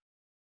too.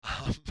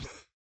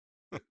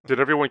 Did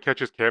everyone catch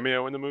his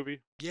cameo in the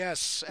movie?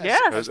 Yes,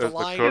 Yes. as the As the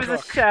line He was cook.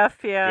 a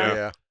chef, Yeah.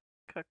 Yeah.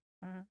 Cook.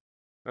 Mhm.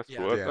 That's Yeah.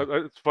 cool.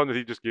 Yeah. It's fun that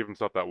he just gave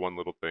himself that one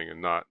little thing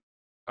and not.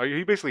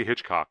 He basically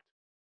Hitchcocked.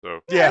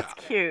 So Yeah. That's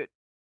cute.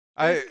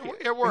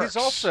 It works.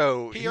 He's He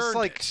like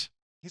earned it.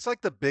 he's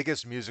like the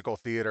biggest musical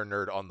theater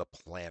nerd on the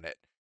planet.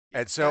 Yeah.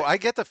 And so I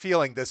get the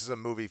feeling this is a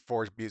movie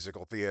for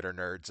musical theater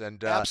nerds.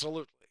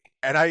 Absolutely.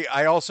 And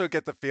I also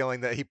get the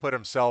feeling that he put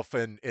himself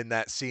in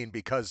that scene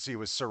because he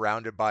was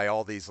surrounded by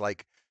all these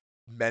like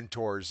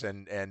mentors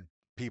and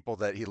people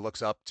that he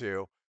looks up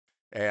to,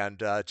 and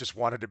just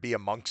wanted to be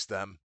amongst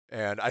them.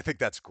 And I think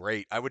that's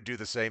great. I would do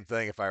the same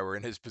thing if I were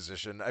in his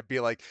position. I'd be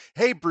like,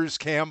 "Hey, Bruce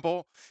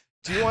Campbell,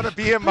 do you want to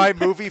be in my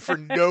movie for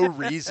no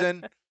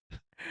reason?"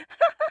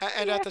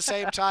 And at the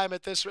same time,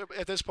 at this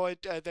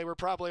point, they were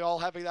probably all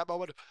having that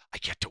moment. I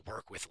get to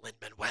work with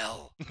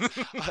Lin-Manuel.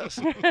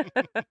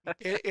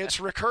 It's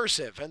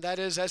recursive, and that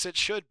is as it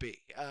should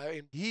be.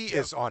 He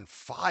is on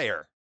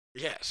fire.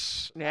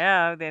 Yes.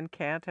 Yeah, then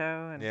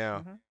Canto and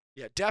Yeah.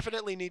 Yeah,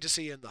 definitely need to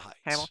see In the Heights.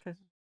 Hamilton.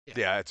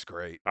 Yeah, it's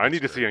great. I It's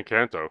need to great. see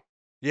Encanto.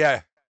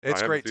 Yeah,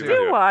 it's haven't great seen too. that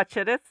Do yet. watch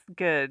it. It's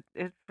good.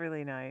 It's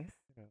really nice.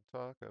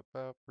 Talk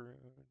about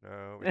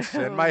Bruno. It's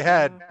in my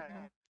head.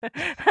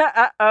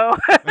 Uh-oh.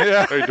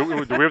 Yeah. Hey, do we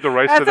have the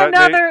rights That's to that,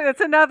 Nate? That's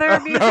another Oh,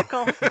 no.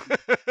 musical.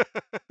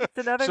 It's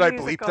another Should I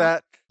musical. bleep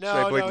that? No,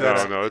 Should I bleep no, that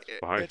No, out? no,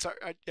 it's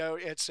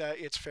fine.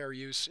 It's fair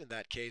use in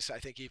that case. I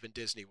think even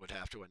Disney would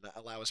have to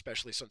allow,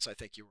 especially since I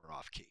think you were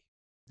off key.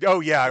 Oh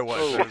yeah, I was.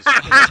 Oh. It was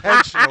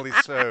intentionally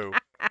so.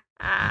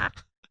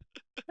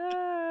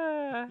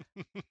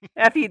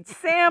 If you'd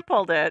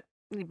sampled it,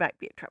 you might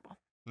be in trouble.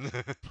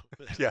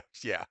 Yeah.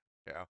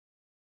 Yeah,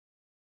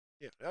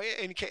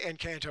 and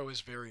Canto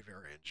is very,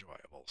 very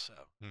enjoyable. So,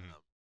 Mhm.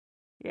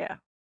 Yeah.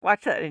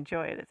 Watch that.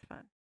 Enjoy it. It's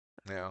fun.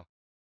 Yeah.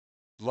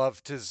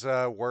 Loved his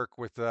work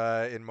with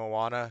in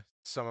Moana.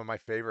 Some of my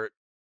favorite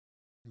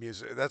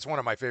music. That's one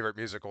of my favorite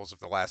musicals of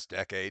the last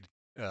decade.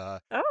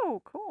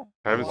 Oh, cool.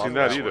 I haven't love seen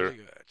that that one. either. Really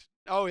good.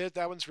 Oh, yeah,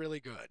 that one's really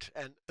good.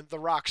 And The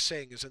Rock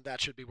sings, and that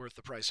should be worth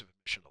the price of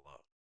admission alone.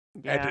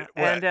 Yeah.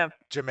 And, And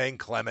Jermaine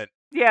Clement.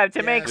 yeah,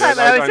 Jermaine Yes. Clement.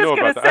 Yeah, I was I just know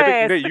gonna about that. I say,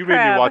 think, it's Nate, the you made me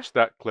crab. watch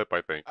that clip.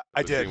 I think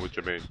I the scene did. with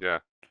Jermaine. Yeah,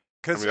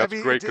 Because that's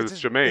great, 'cause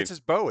it's Jermaine. It's his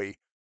Bowie.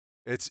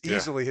 It's Yeah.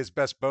 easily his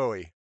best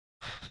Bowie.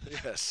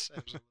 Yes,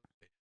 absolutely.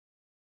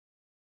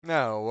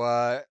 No,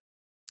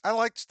 I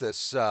liked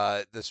this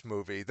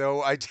movie,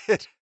 though I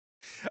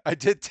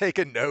did take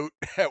a note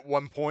at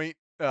one point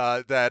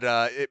that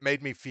it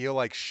made me feel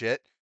like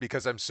shit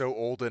because I'm so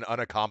old and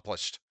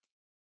unaccomplished.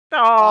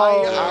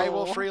 Oh, I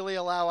will freely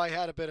allow I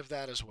had a bit of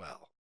that as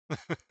well.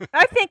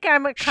 I think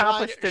I'm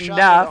accomplished shine it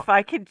enough. on.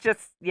 I could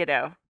just,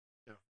 Yeah.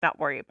 not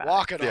worry about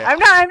Walk it. it Yeah.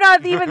 off. I'm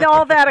not even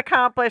all that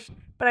accomplished,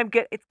 but I'm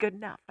good. It's good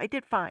enough. I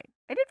did fine.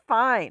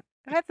 I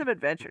had some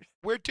adventures.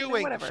 We're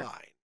doing whatever.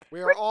 fine.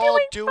 We're We're all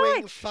doing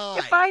doing fine.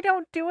 If I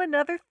don't do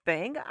another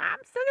thing, I'm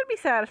still gonna be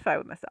satisfied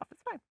with myself.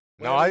 It's fine.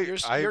 No, Well,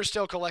 I you're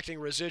still collecting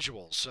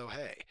residuals, so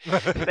hey.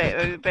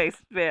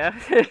 Yeah.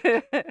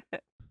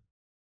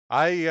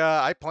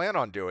 I plan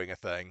on doing a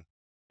thing.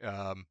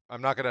 I'm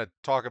not gonna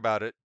talk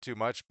about it too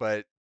much,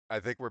 but I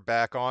think we're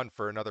back on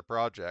for another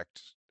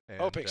project. And,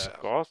 Hoping so.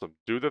 That's awesome.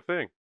 Do the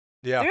thing.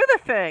 Yeah, Do the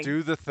thing.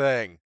 do the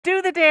thing.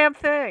 Do the damn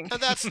thing.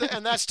 And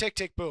that's Tick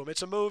Tick Boom.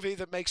 It's a movie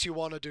that makes you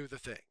want to do the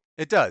thing.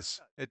 It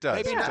does. It does.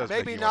 Maybe It not, does make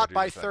maybe you not wanna do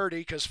by the thing. 30,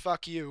 because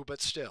fuck you,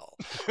 but still.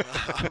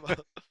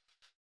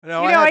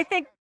 No, I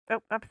think. Oh,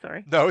 I'm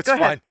sorry. no, it's Go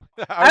ahead.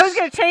 fine. I was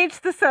gonna change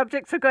the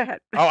subject, so go ahead.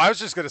 Oh, I was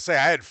just gonna say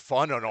I had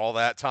fun on all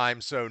that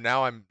time, so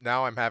now I'm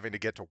having to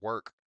get to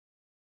work.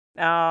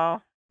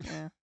 Oh.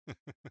 Yeah.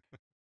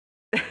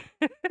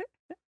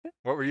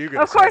 What were you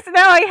gonna Of say? course,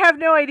 now I have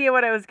no idea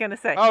what I was gonna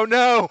say. Oh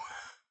no.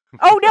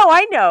 Oh no,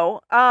 I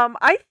know.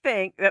 I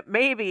think that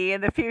maybe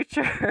in the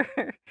future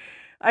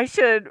I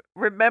should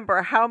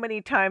remember how many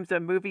times a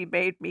movie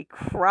made me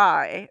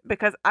cry,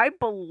 because I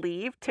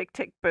believe Tick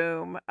Tick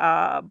Boom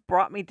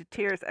brought me to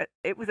tears.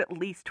 It was at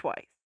least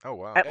twice. Oh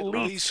wow. At At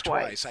least least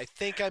twice. twice. I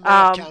think I may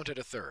have counted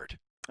a third.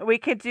 We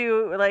could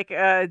do like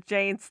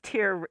Jane's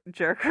tear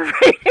jerker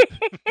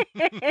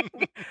rating,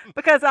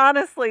 because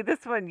honestly,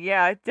 this one,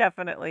 yeah, it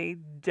definitely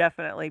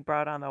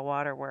brought on the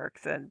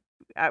waterworks, and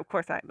of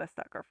course, I'm a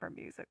sucker for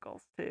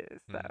musicals too.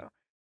 So,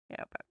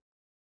 yeah, but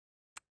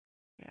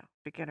yeah, if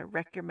you're gonna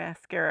wreck your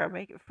mascara,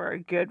 make it for a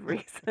good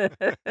reason.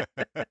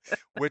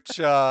 Which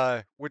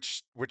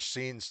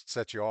scenes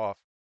set you off?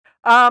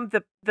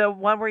 The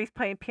one where he's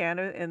playing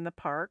piano in the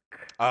park.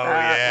 Oh,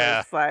 that yeah.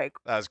 was like.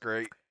 That was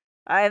great.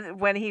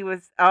 When he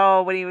was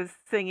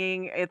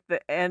singing at the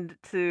end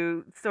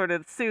to sort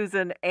of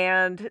Susan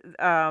and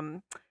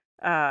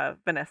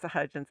Vanessa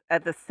Hudgens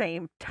at the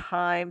same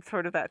time,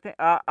 sort of that thing.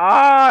 Yeah.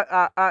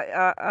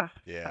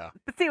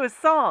 But see, it was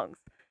songs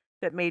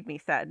that made me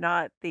sad,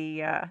 not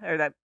the or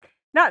that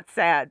not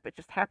sad, but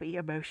just happy,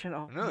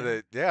 emotional.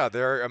 No,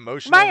 they're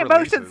emotional. My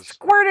emotions releases.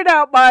 squirted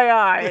out my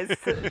eyes.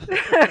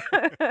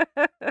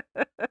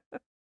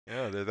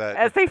 Yeah, they're that.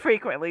 As they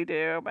frequently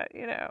do, but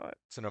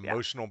It's an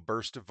emotional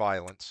burst of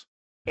violence.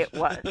 It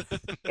was.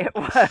 It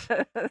was.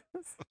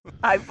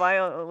 I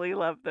violently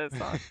love this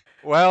song.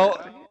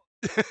 Well,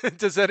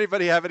 does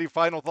anybody have any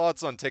final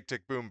thoughts on Tick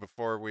Tick Boom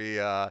before we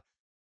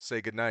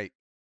say goodnight?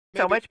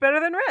 So much better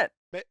than Rent.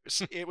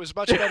 It was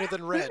much better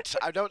than Rent.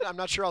 I'm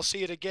not sure I'll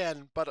see it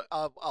again, but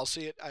I'll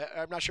see it.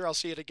 I'm not sure I'll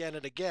see it again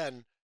and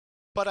again,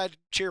 but I'd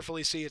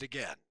cheerfully see it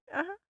again.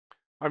 Uh-huh.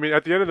 I mean,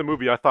 at the end of the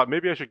movie, I thought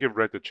maybe I should give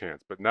Rent a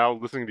chance, but now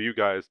listening to you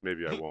guys,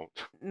 maybe I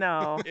won't.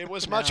 No. It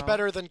was much no.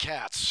 better than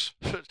Cats.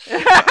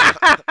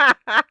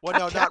 Well,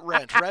 no, not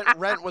Rent.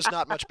 Rent was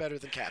not much better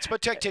than Cats,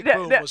 but Tick Tick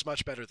Boom was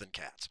much better than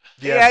Cats.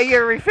 Yeah,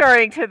 you're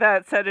referring to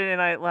that Saturday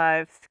Night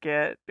Live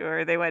skit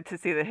where they went to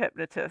see the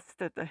hypnotist.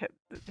 That the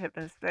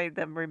hypnotist made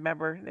them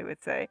remember. They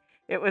would say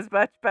it was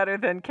much better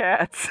than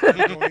Cats. I'm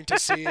going to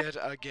see it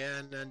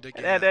again and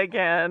again. And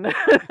again.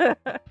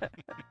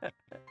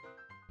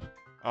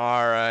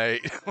 All right.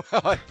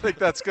 Well, I think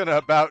that's going to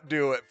about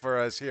do it for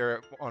us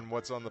here on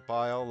What's on the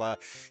Pile.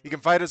 You can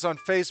find us on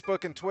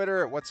Facebook and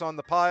Twitter at What's on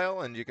the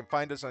Pile, and you can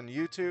find us on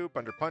YouTube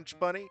under Punch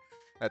Bunny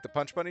at the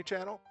Punch Bunny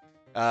channel.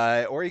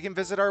 Or you can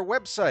visit our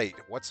website,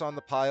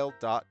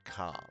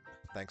 whatsonthepile.com.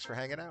 Thanks for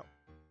hanging out.